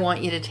point that I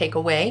want you to take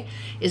away,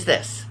 is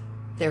this.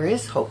 There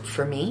is hope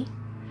for me.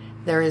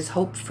 There is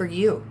hope for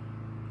you.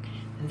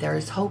 And there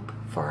is hope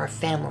for our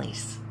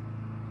families.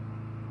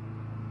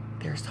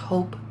 There's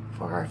hope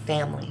for our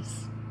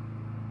families.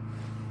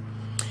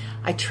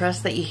 I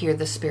trust that you hear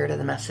the spirit of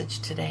the message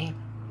today.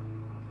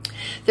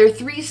 There are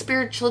 3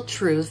 spiritual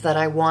truths that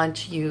I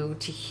want you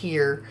to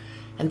hear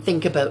and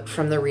think about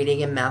from the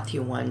reading in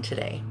Matthew 1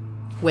 today.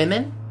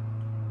 Women,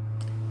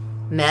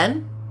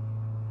 men,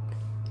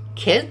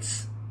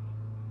 kids,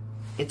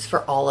 it's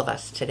for all of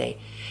us today.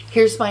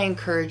 Here's my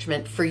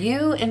encouragement for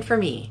you and for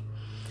me,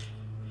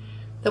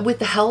 that with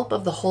the help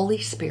of the Holy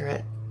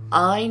Spirit,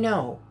 I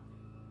know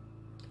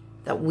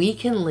that we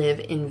can live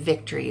in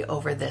victory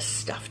over this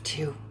stuff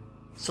too.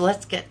 So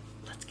let's get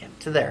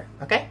to there,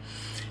 okay?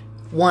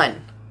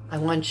 1, I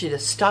want you to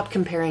stop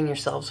comparing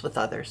yourselves with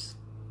others.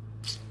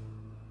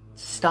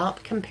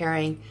 Stop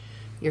comparing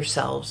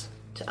yourselves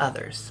to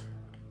others.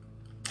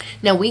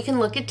 Now, we can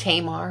look at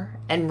Tamar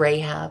and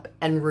Rahab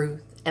and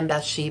Ruth and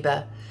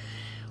Bathsheba.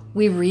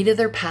 We read of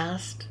their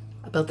past,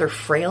 about their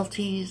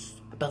frailties,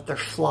 about their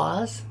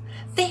flaws.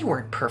 They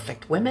weren't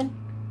perfect women.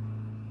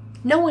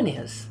 No one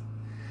is.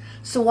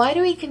 So why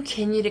do we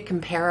continue to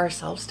compare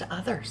ourselves to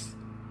others?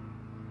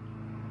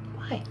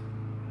 Why?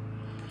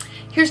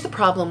 Here's the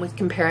problem with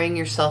comparing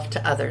yourself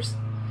to others.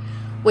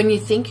 When you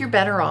think you're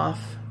better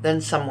off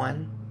than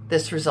someone,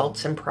 this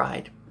results in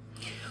pride.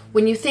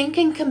 When you think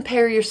and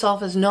compare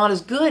yourself as not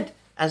as good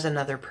as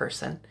another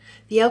person,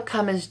 the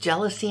outcome is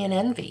jealousy and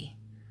envy.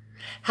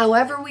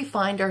 However we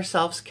find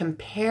ourselves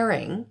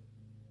comparing,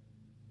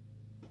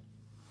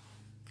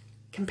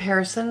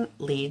 comparison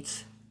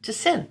leads to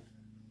sin.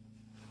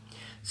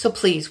 So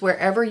please,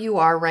 wherever you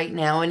are right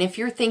now, and if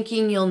you're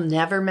thinking you'll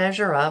never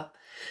measure up,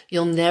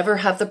 you'll never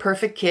have the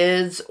perfect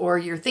kids, or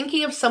you're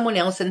thinking of someone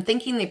else and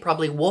thinking they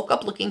probably woke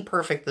up looking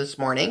perfect this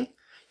morning,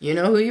 you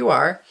know who you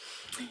are,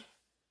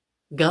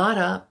 got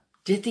up,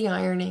 did the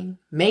ironing,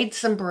 made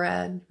some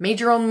bread, made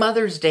your own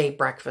Mother's Day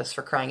breakfast,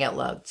 for crying out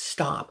loud.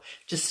 Stop.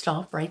 Just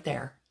stop right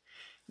there.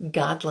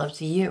 God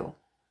loves you.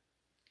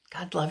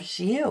 God loves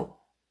you.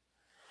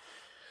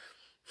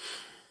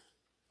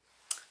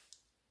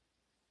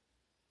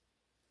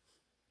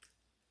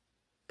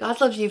 God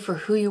loves you for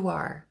who you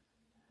are,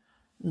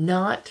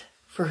 not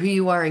for who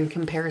you are in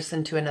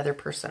comparison to another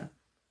person.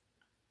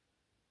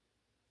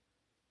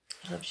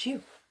 He loves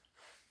you.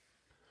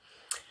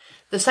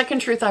 The second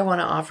truth I want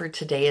to offer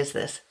today is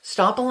this.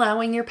 Stop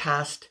allowing your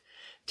past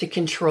to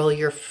control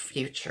your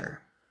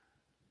future.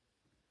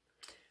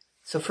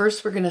 So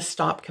first, we're going to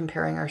stop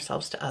comparing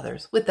ourselves to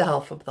others with the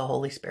help of the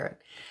Holy Spirit.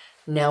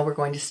 Now we're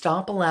going to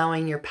stop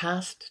allowing your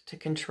past to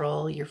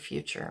control your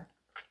future.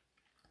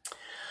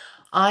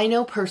 I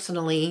know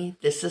personally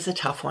this is a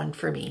tough one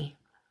for me.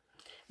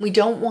 We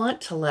don't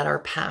want to let our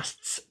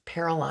pasts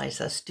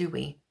paralyze us, do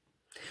we?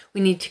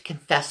 We need to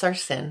confess our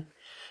sin,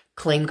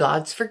 claim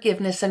God's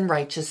forgiveness and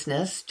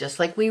righteousness, just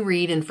like we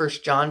read in 1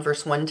 John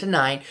verse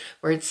 1-9,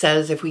 where it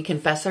says, if we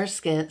confess our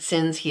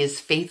sins, he is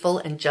faithful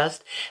and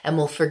just and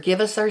will forgive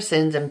us our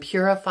sins and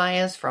purify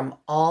us from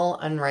all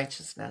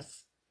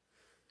unrighteousness.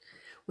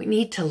 We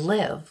need to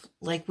live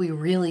like we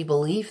really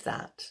believe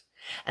that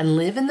and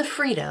live in the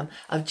freedom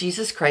of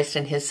Jesus Christ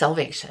and his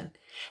salvation.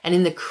 And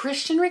in the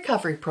Christian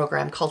recovery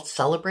program called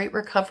Celebrate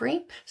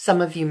Recovery,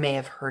 some of you may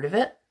have heard of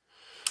it,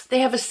 they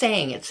have a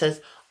saying. It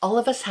says, all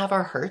of us have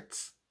our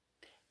hurts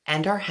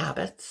and our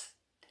habits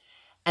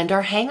and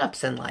our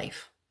hang-ups in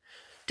life.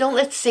 Don't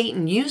let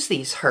Satan use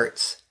these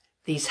hurts,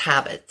 these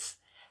habits,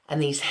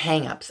 and these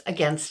hang-ups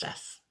against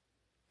us.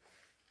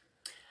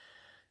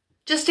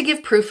 Just to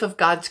give proof of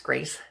God's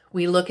grace,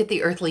 we look at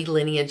the earthly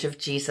lineage of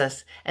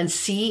Jesus and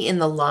see in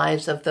the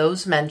lives of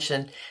those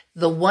mentioned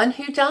the one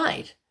who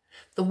died,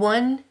 the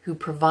one who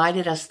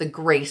provided us the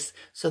grace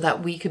so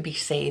that we could be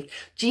saved.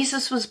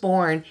 Jesus was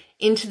born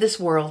into this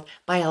world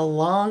by a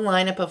long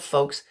lineup of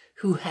folks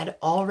who had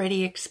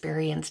already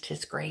experienced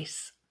his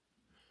grace.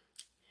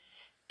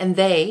 And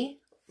they,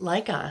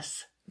 like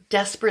us,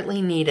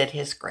 desperately needed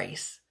his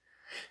grace.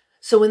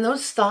 So when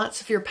those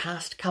thoughts of your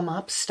past come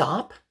up,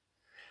 stop,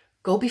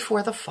 go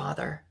before the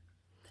Father,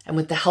 and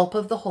with the help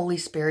of the Holy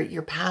Spirit,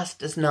 your past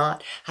does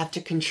not have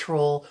to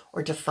control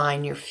or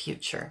define your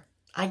future.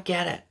 I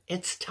get it.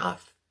 It's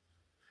tough.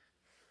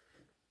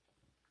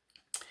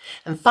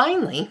 And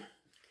finally,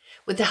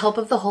 with the help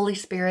of the Holy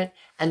Spirit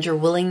and your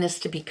willingness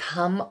to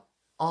become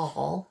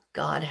all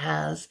God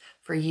has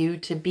for you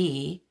to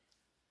be,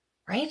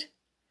 right?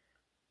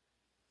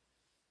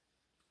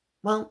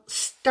 Well,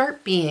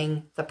 start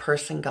being the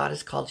person God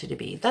has called you to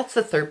be. That's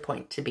the third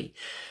point, to be.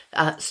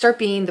 Start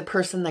being the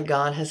person that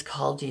God has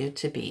called you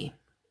to be.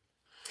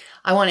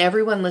 I want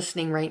everyone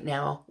listening right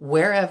now,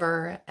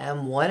 wherever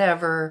and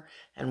whatever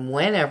and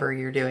whenever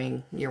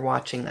you're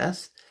watching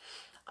this,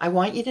 I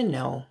want you to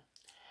know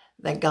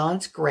that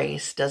God's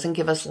grace doesn't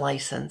give us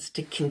license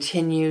to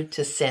continue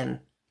to sin.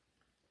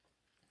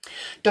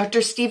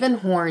 Dr. Stephen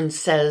Horn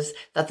says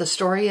that the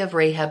story of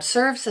Rahab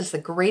serves as the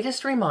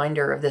greatest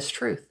reminder of this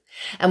truth.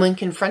 And when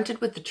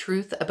confronted with the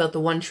truth about the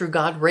one true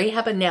God,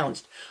 Rahab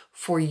announced,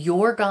 "For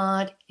your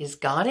God is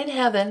God in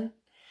heaven,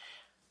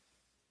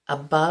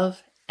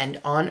 above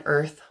and on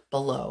earth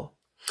below."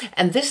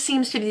 And this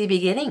seems to be the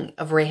beginning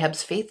of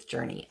Rahab's faith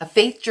journey, a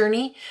faith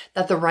journey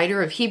that the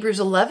writer of Hebrews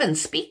 11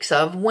 speaks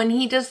of when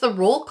he does the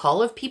roll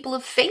call of people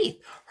of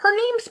faith. Her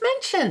name's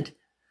mentioned.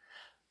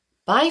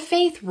 By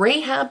faith,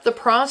 Rahab the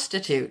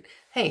prostitute.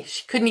 Hey,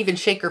 she couldn't even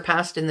shake her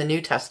past in the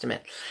New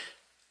Testament.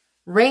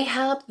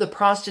 Rahab the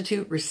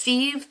prostitute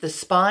received the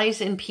spies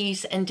in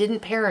peace and didn't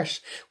perish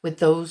with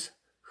those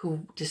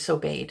who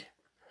disobeyed.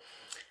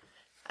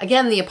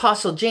 Again, the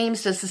Apostle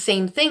James does the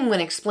same thing when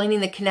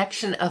explaining the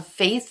connection of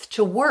faith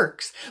to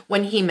works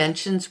when he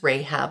mentions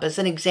Rahab as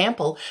an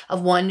example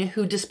of one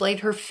who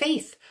displayed her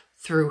faith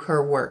through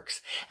her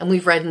works. And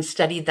we've read and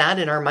studied that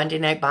in our Monday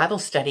night Bible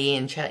study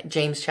in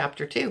James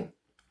chapter 2.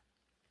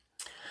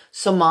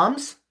 So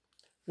moms,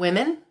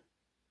 women,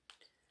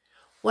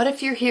 what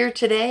if you're here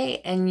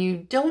today and you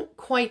don't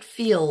quite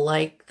feel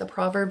like the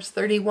Proverbs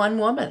 31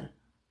 woman?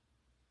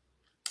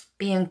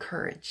 Be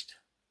encouraged.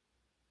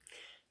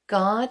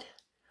 God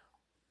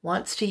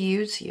wants to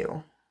use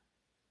you.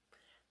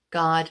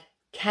 God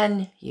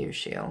can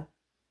use you.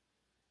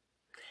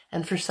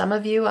 And for some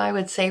of you, I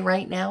would say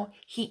right now,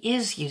 he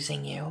is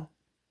using you.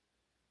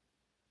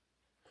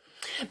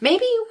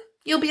 Maybe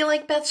you'll be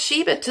like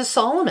Bathsheba to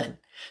Solomon.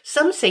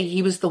 Some say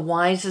he was the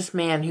wisest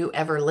man who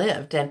ever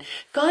lived, and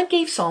God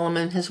gave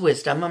Solomon his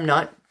wisdom. I'm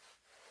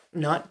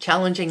not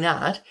challenging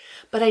that,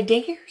 but I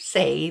dare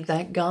say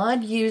that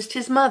God used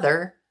his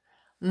mother,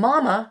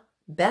 Mama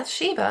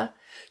Bathsheba,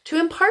 to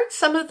impart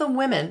some of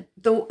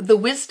the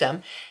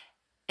wisdom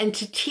and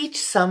to teach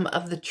some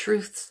of the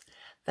truths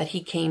that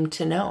he came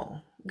to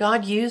know.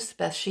 God used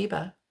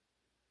Bathsheba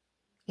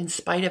in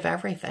spite of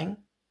everything,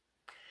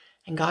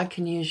 and God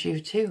can use you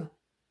too.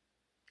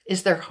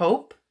 Is there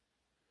hope?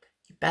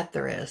 You bet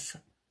there is.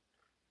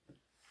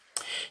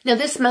 Now,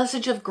 this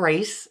message of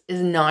grace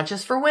is not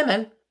just for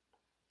women.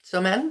 So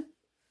men,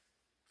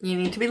 you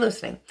need to be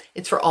listening.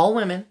 It's for all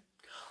women,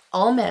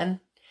 all men,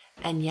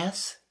 and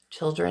yes,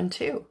 children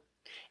too.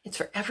 It's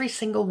for every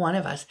single one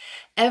of us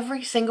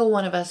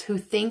who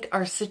think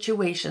our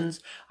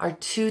situations are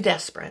too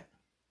desperate.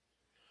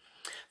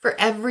 For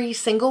every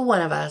single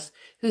one of us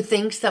who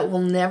thinks that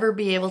we'll never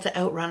be able to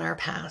outrun our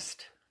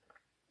past.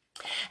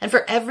 And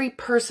for every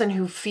person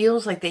who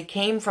feels like they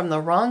came from the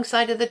wrong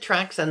side of the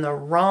tracks and the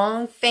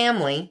wrong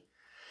family,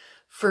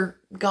 for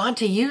God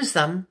to use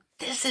them,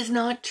 this is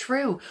not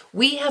true.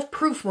 We have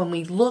proof when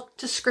we look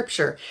to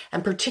Scripture,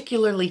 and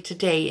particularly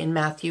today in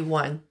Matthew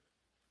 1.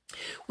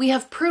 We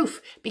have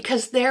proof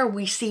because there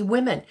we see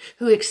women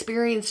who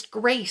experienced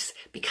grace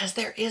because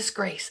there is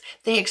grace.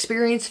 They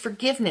experienced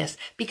forgiveness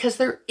because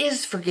there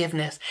is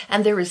forgiveness.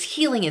 And there is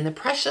healing in the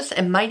precious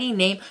and mighty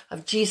name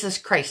of Jesus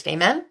Christ.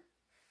 Amen?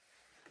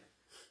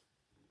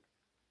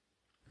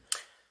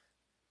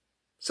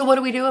 So what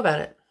do we do about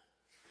it?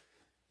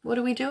 What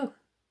do we do?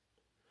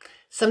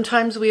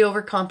 Sometimes we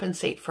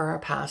overcompensate for our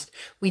past.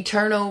 We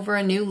turn over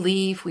a new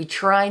leaf. We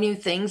try new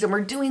things and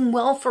we're doing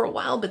well for a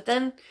while, but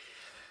then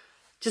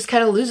just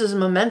kind of loses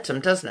momentum,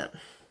 doesn't it?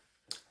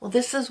 Well,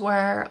 this is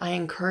where I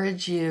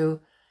encourage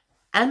you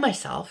and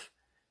myself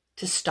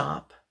to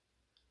stop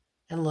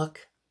and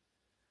look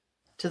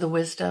to the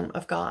wisdom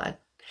of God.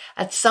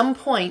 At some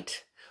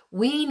point,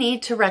 we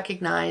need to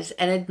recognize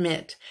and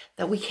admit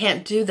that we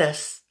can't do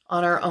this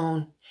on our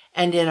own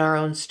and in our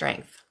own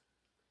strength.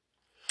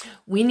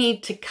 We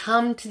need to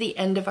come to the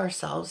end of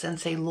ourselves and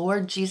say,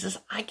 Lord Jesus,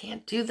 I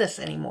can't do this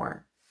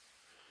anymore.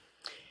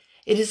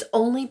 It is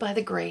only by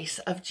the grace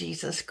of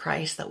Jesus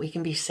Christ that we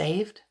can be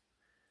saved,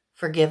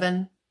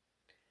 forgiven,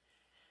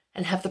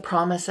 and have the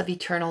promise of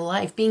eternal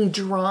life. Being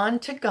drawn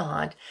to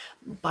God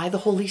by the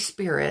Holy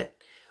Spirit,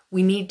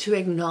 we need to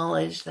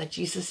acknowledge that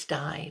Jesus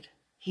died.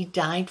 He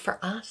died for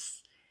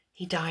us.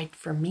 He died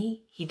for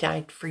me. He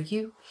died for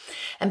you.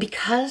 And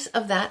because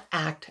of that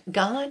act,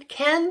 God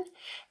can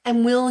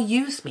and will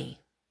use me.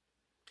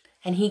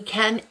 And he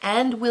can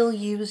and will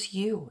use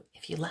you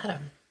if you let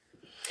him.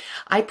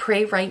 I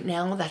pray right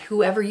now that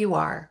whoever you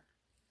are,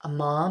 a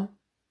mom,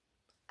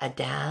 a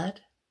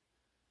dad,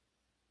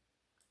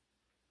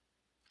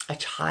 a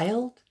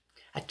child,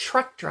 a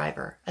truck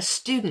driver, a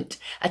student,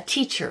 a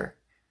teacher,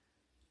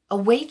 a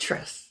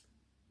waitress,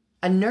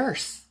 a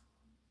nurse,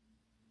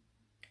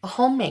 a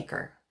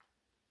homemaker,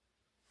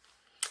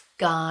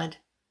 God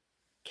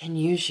can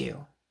use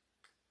you.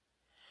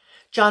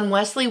 John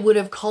Wesley would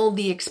have called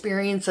the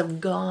experience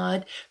of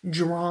God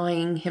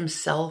drawing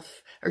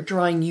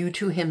you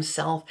to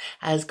himself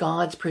as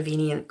God's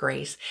prevenient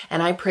grace.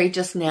 And I pray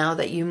just now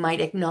that you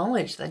might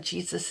acknowledge that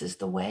Jesus is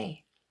the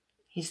way.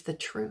 He's the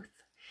truth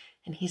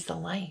and he's the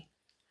light.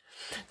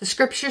 The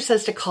scripture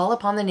says to call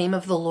upon the name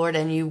of the Lord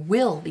and you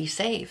will be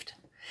saved.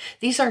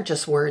 These aren't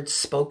just words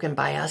spoken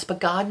by us, but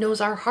God knows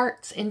our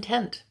heart's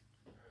intent.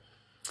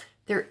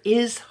 There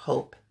is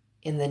hope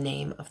in the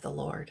name of the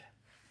Lord.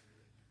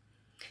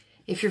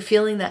 If you're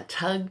feeling that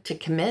tug to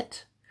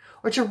commit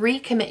or to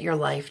recommit your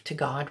life to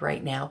God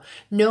right now,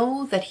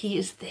 know that He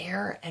is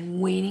there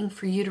and waiting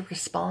for you to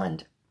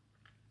respond.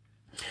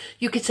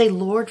 You could say,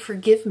 Lord,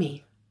 forgive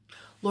me.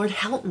 Lord,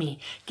 help me.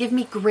 Give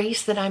me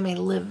grace that I may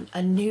live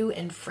a new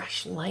and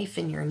fresh life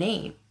in your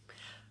name.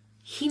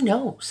 He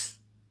knows.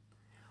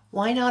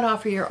 Why not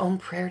offer your own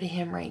prayer to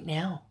Him right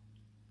now?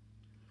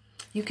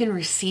 You can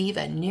receive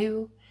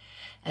anew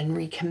and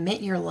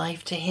recommit your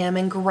life to Him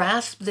and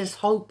grasp this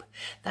hope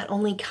that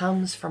only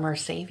comes from our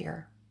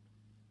Savior.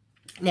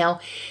 Now,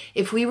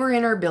 if we were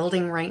in our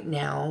building right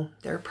now,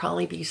 there'd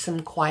probably be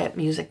some quiet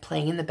music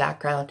playing in the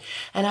background,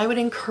 and I would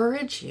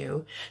encourage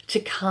you to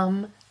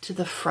come to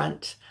the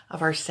front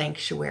of our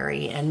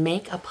sanctuary and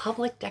make a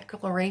public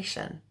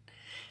declaration.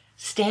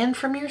 Stand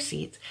from your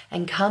seats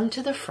and come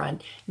to the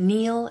front,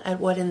 kneel at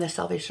what in the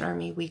Salvation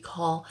Army we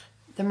call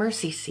the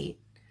mercy seat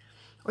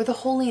or the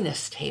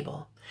holiness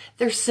table.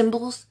 They're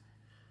symbols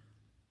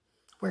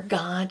where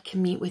God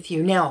can meet with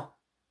you. Now,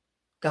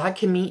 God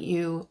can meet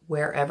you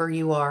wherever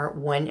you are,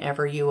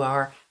 whenever you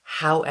are,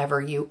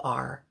 however you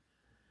are.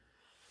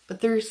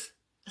 But there's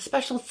a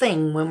special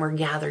thing when we're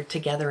gathered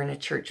together in a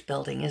church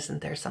building,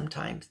 isn't there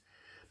sometimes?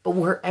 But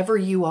wherever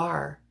you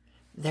are,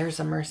 there's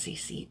a mercy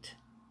seat.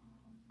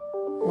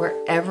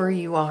 Wherever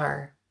you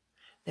are,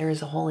 there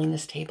is a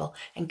holiness table,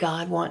 and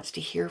God wants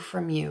to hear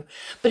from you.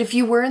 But if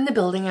you were in the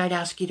building, I'd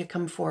ask you to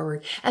come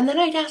forward, and then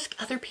I'd ask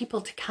other people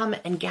to come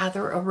and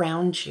gather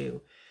around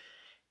you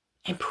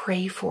and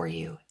pray for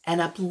you and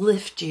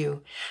uplift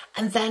you.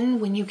 And then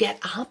when you get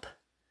up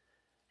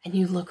and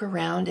you look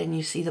around and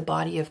you see the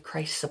body of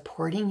Christ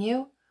supporting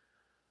you,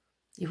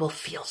 you will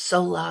feel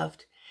so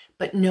loved.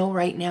 But know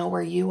right now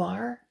where you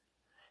are,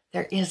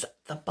 there is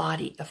the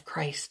body of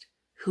Christ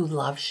who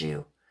loves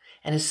you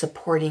and is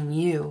supporting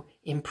you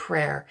in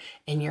prayer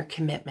and your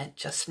commitment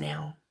just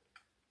now.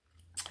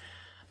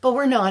 But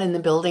we're not in the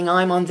building.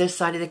 I'm on this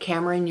side of the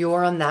camera and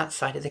you're on that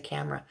side of the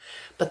camera.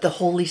 But the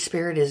Holy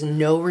Spirit is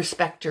no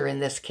respecter in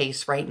this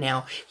case right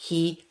now.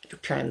 He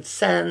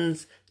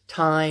transcends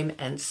time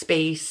and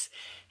space,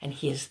 and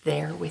He is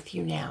there with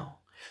you now,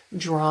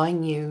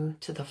 drawing you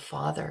to the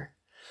Father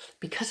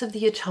because of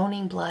the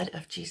atoning blood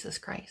of Jesus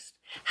Christ.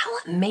 How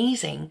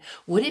amazing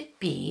would it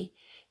be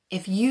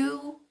if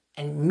you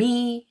and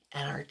me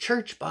and our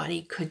church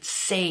body could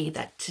say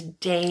that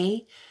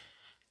today,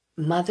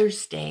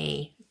 Mother's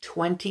Day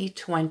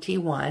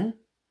 2021,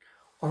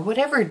 or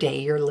whatever day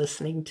you're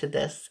listening to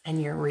this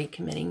and you're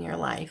recommitting your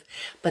life,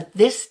 but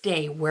this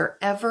day,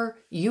 wherever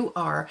you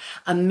are,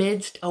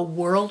 amidst a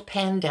world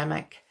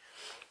pandemic,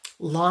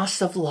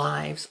 loss of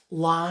lives,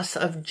 loss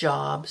of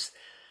jobs,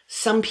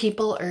 some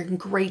people are in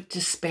great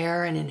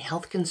despair and in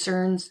health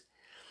concerns.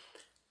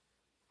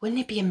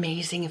 Wouldn't it be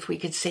amazing if we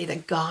could say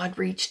that God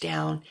reached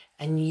down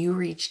and you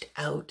reached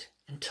out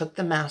and took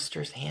the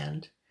Master's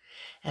hand,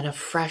 and a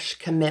fresh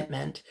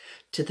commitment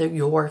to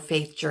your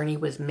faith journey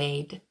was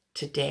made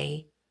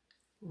today,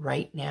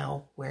 right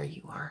now, where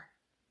you are?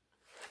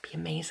 It'd be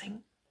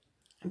amazing.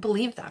 I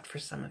believe that for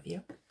some of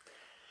you.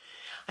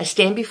 I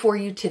stand before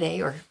you today,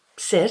 or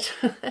sit,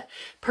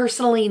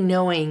 personally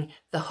knowing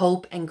the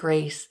hope and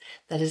grace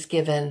that is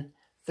given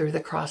through the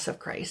cross of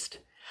Christ.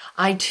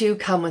 I too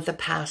come with a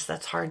past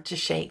that's hard to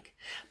shake,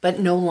 but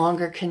no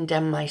longer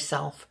condemn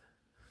myself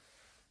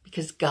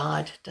because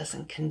God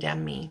doesn't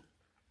condemn me.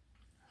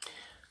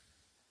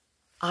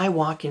 I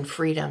walk in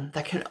freedom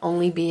that can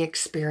only be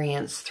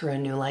experienced through a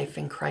new life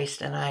in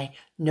Christ, and I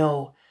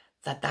know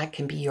that that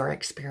can be your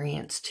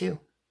experience too.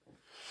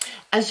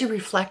 As you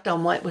reflect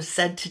on what was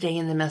said today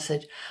in the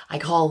message I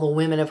call the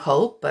Women of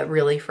Hope, but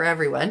really for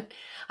everyone,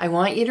 I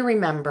want you to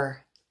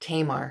remember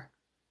Tamar,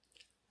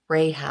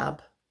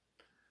 Rahab,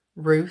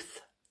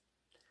 Ruth,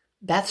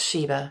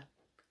 Bathsheba,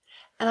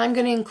 and I'm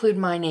going to include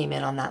my name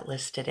in on that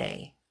list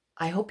today.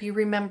 I hope you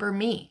remember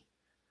me.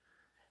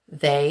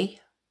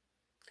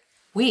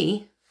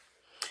 We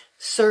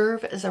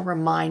serve as a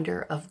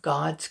reminder of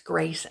God's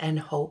grace and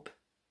hope.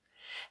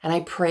 And I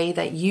pray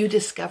that you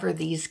discover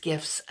these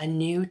gifts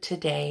anew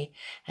today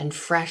and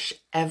fresh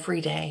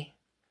every day.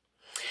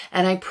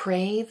 And I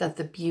pray that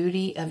the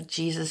beauty of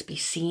Jesus be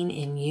seen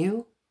in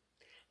you,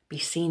 be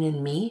seen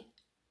in me,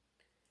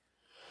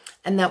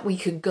 and that we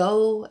could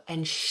go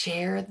and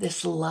share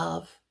this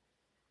love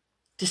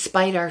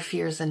despite our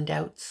fears and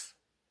doubts.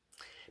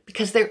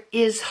 Because there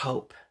is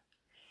hope.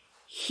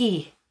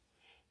 He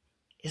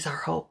is our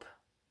hope.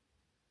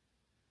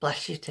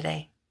 Bless you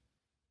today.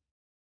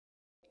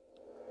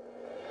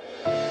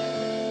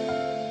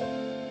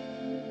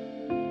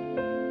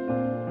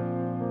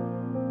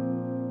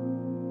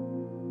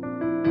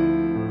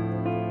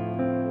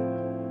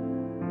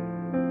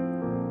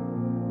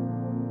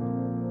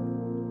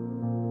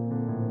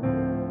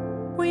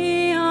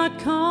 We are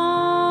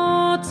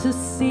called to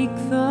seek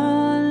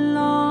the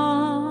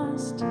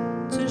lost,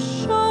 to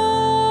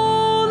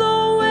show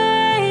the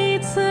way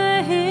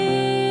to Him.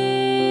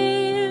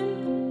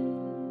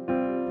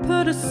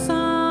 Put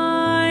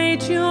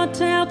aside your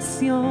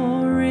doubts,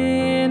 your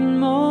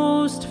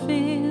inmost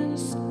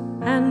fears,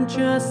 and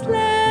just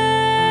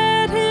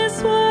let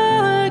His word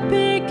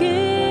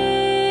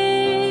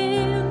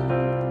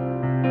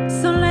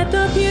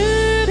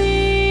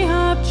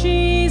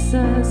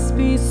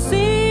be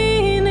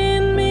seen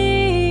in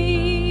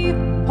me.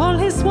 All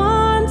his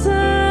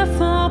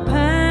wonderful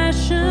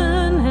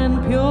passion and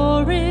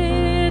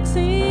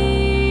purity.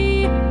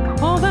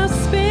 All the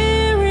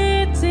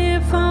Spirit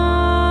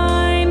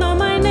divine, all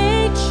my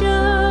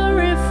nature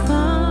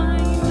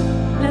refined.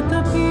 Let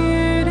the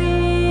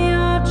beauty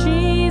of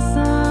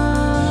Jesus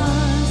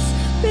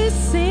be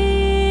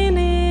seen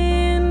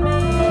in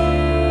me.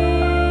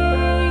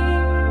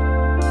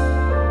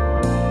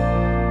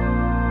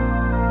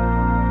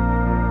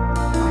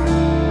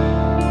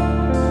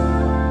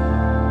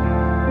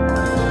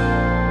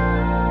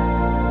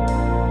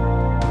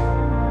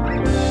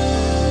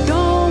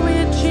 Go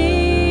with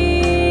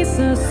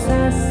Jesus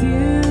as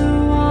you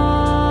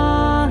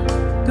are.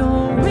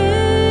 Go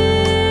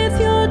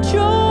with your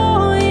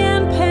joy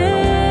and pain.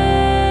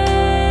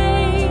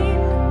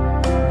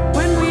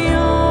 When we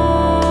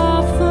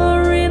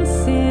offer in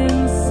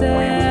sincerity,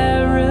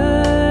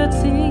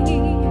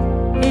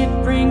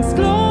 it brings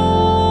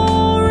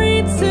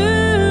glory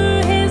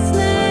to his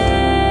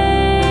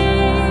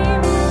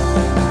name.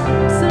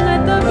 So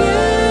let the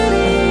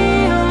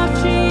beauty of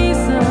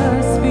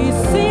Jesus be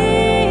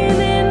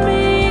seen in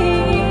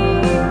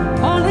me.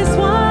 All his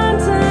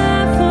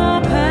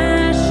wonderful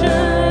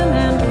passion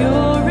and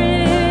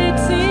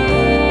purity.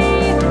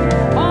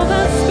 All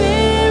the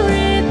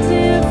Spirit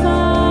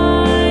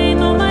divine,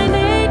 all my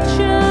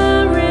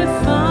nature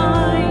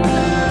refined.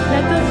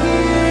 Let the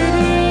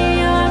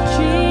beauty of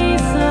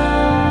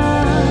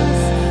Jesus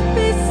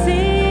be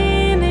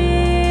seen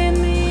in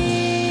me.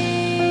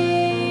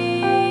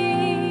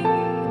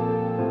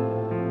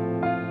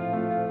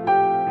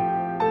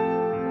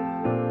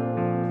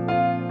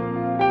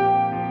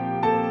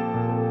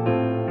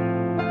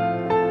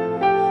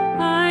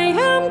 I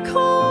am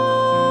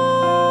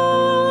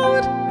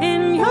called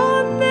in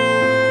your name,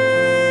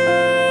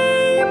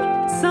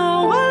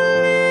 so I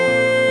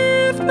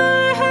lift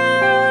my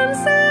hands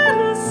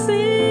and sing.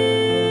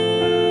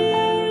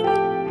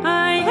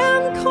 I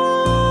am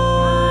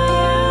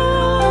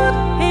called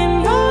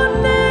in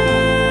your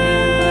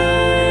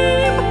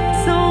name,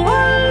 so I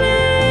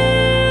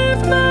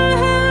lift my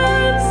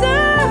hands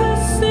and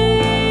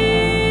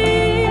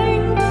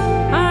sing.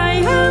 I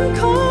am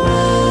called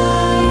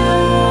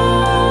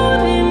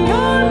in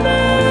your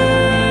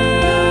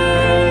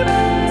name,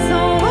 so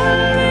I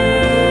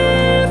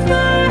lift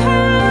my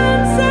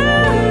hands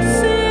and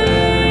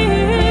sing.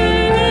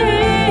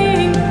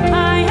 I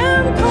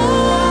am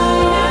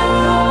called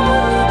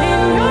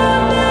in your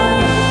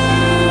name,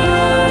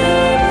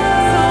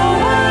 so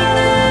I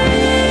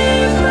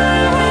lift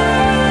my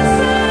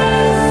hands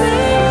and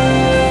sing.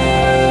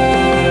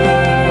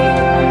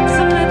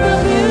 So let the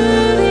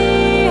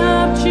beauty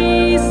of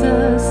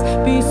Jesus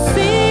be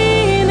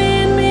seen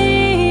in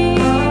me.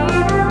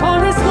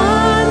 All his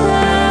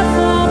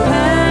wonderful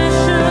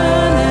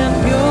passion and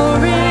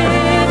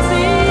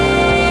purity.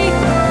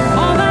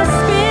 All the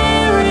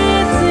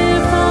Spirit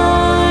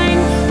divine,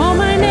 all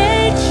my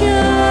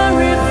nature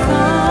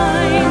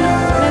refined.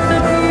 Let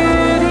the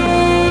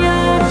beauty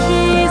of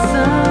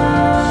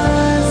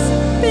Jesus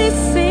be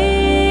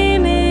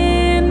seen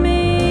in me.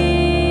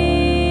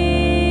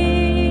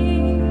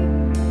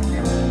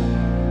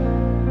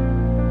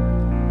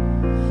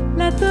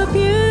 Let the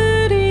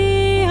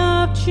beauty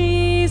of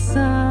Jesus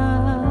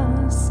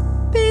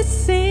be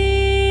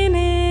seen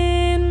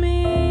in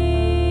me.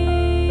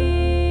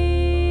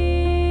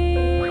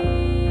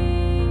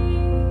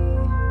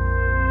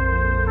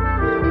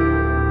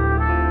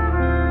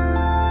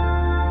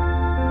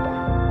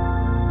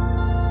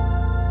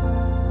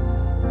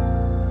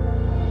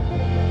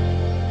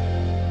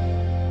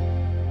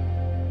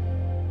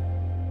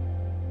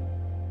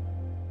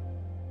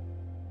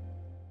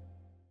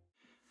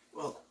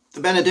 Well,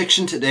 the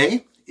benediction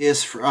today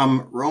is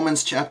from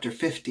Romans chapter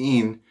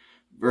 15,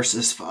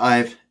 verses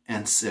 5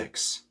 and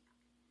 6.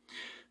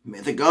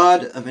 May the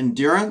God of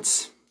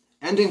endurance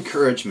and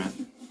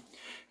encouragement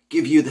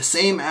give you the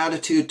same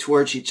attitude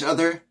towards each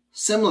other,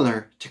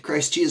 similar to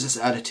Christ Jesus'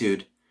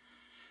 attitude.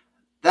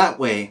 That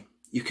way,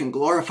 you can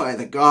glorify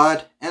the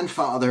God and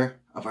Father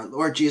of our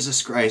Lord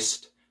Jesus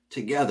Christ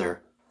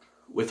together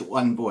with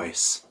one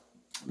voice.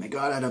 May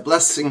God add a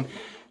blessing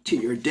to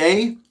your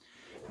day.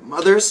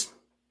 Mothers,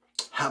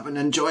 have an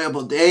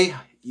enjoyable day.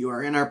 You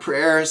are in our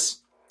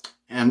prayers.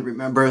 And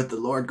remember, the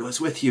Lord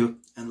goes with you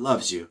and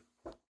loves you.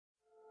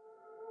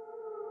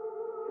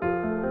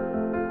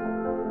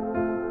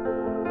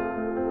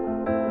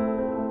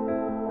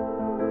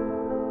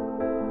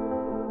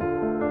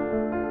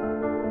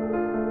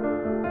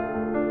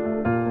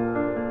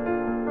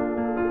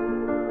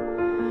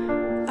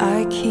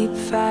 I keep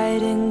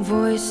fighting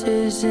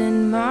voices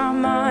in my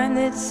mind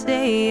that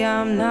say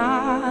I'm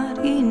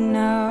not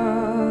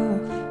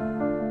enough.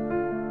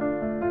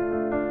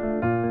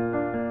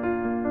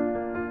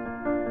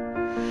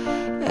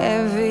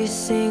 Every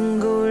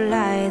single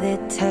lie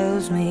that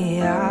tells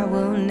me I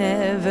will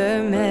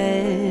never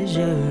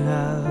measure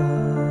up.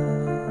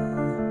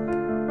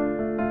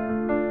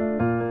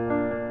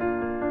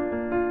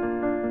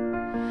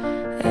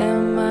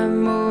 Am I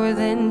more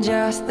than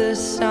just the the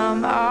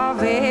sum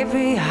of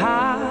every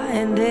high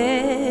and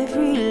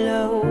every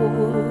low.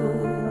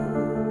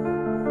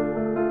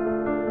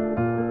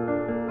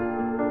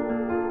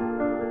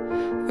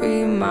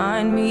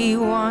 Remind me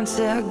once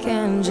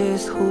again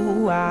just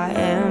who I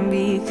am,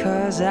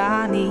 because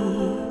I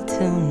need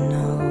to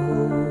know.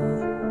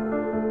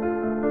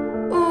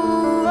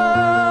 Ooh,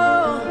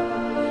 oh,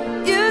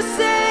 you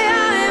say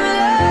I'm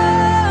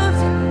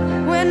loved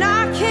when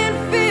I can't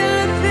feel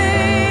a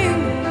thing.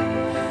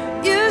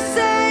 You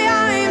say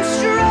I'm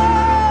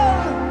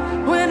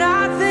strong when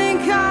I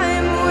think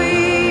I'm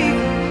weak.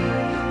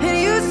 And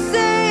you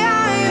say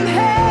I am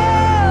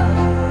held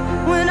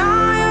when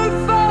I am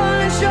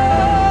falling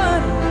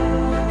short.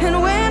 And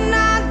when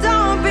I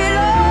don't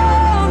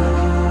belong,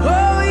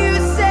 oh, you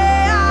say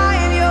I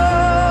am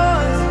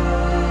yours.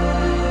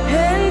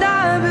 And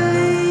I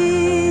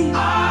believe,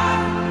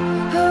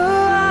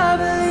 oh, I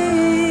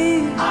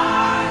believe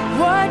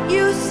what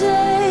you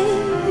say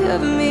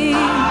of me.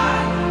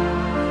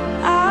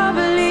 I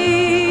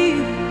believe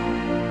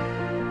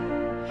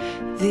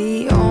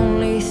the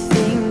only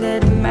thing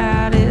that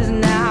matters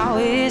now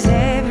is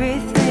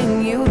everything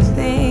you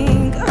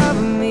think of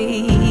me.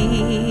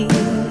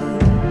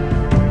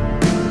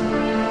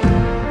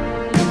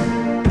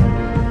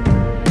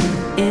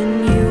 In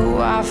you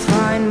I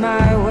find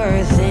my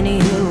worth, in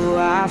you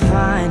I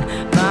find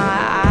my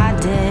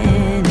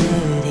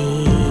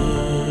identity.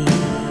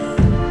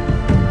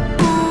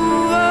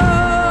 Ooh,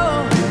 oh,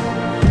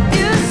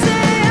 you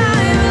say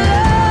I'm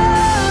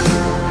loved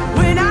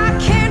when I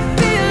can't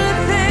feel a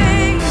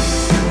thing.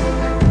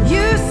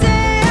 You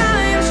say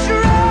I'm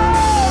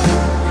strong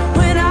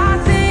when I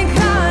think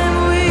I'm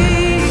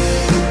weak.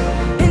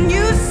 And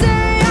you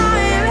say I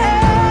am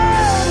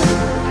held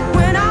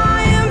when I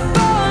am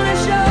falling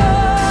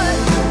short.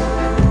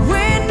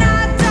 When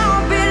I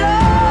don't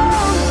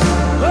belong,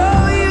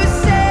 oh, you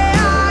say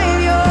I am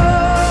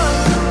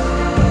yours.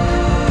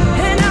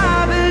 And I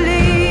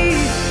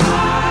believe,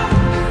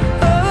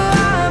 oh,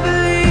 I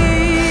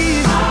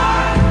believe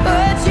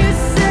what you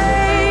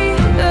say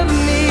of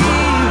me.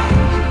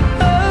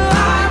 Oh,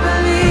 I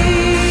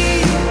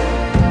believe.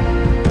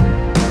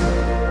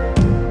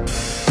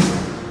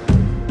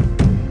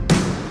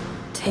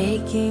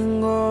 Taking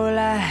all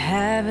I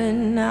have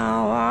and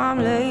now I'm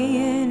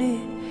laying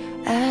it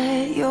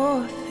at your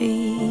feet.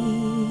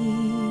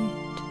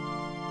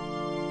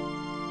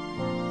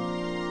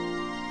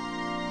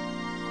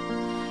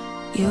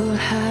 You'll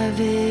have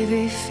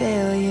every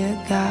failure,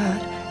 God.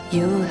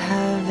 You'll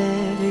have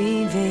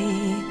every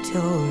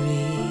victory.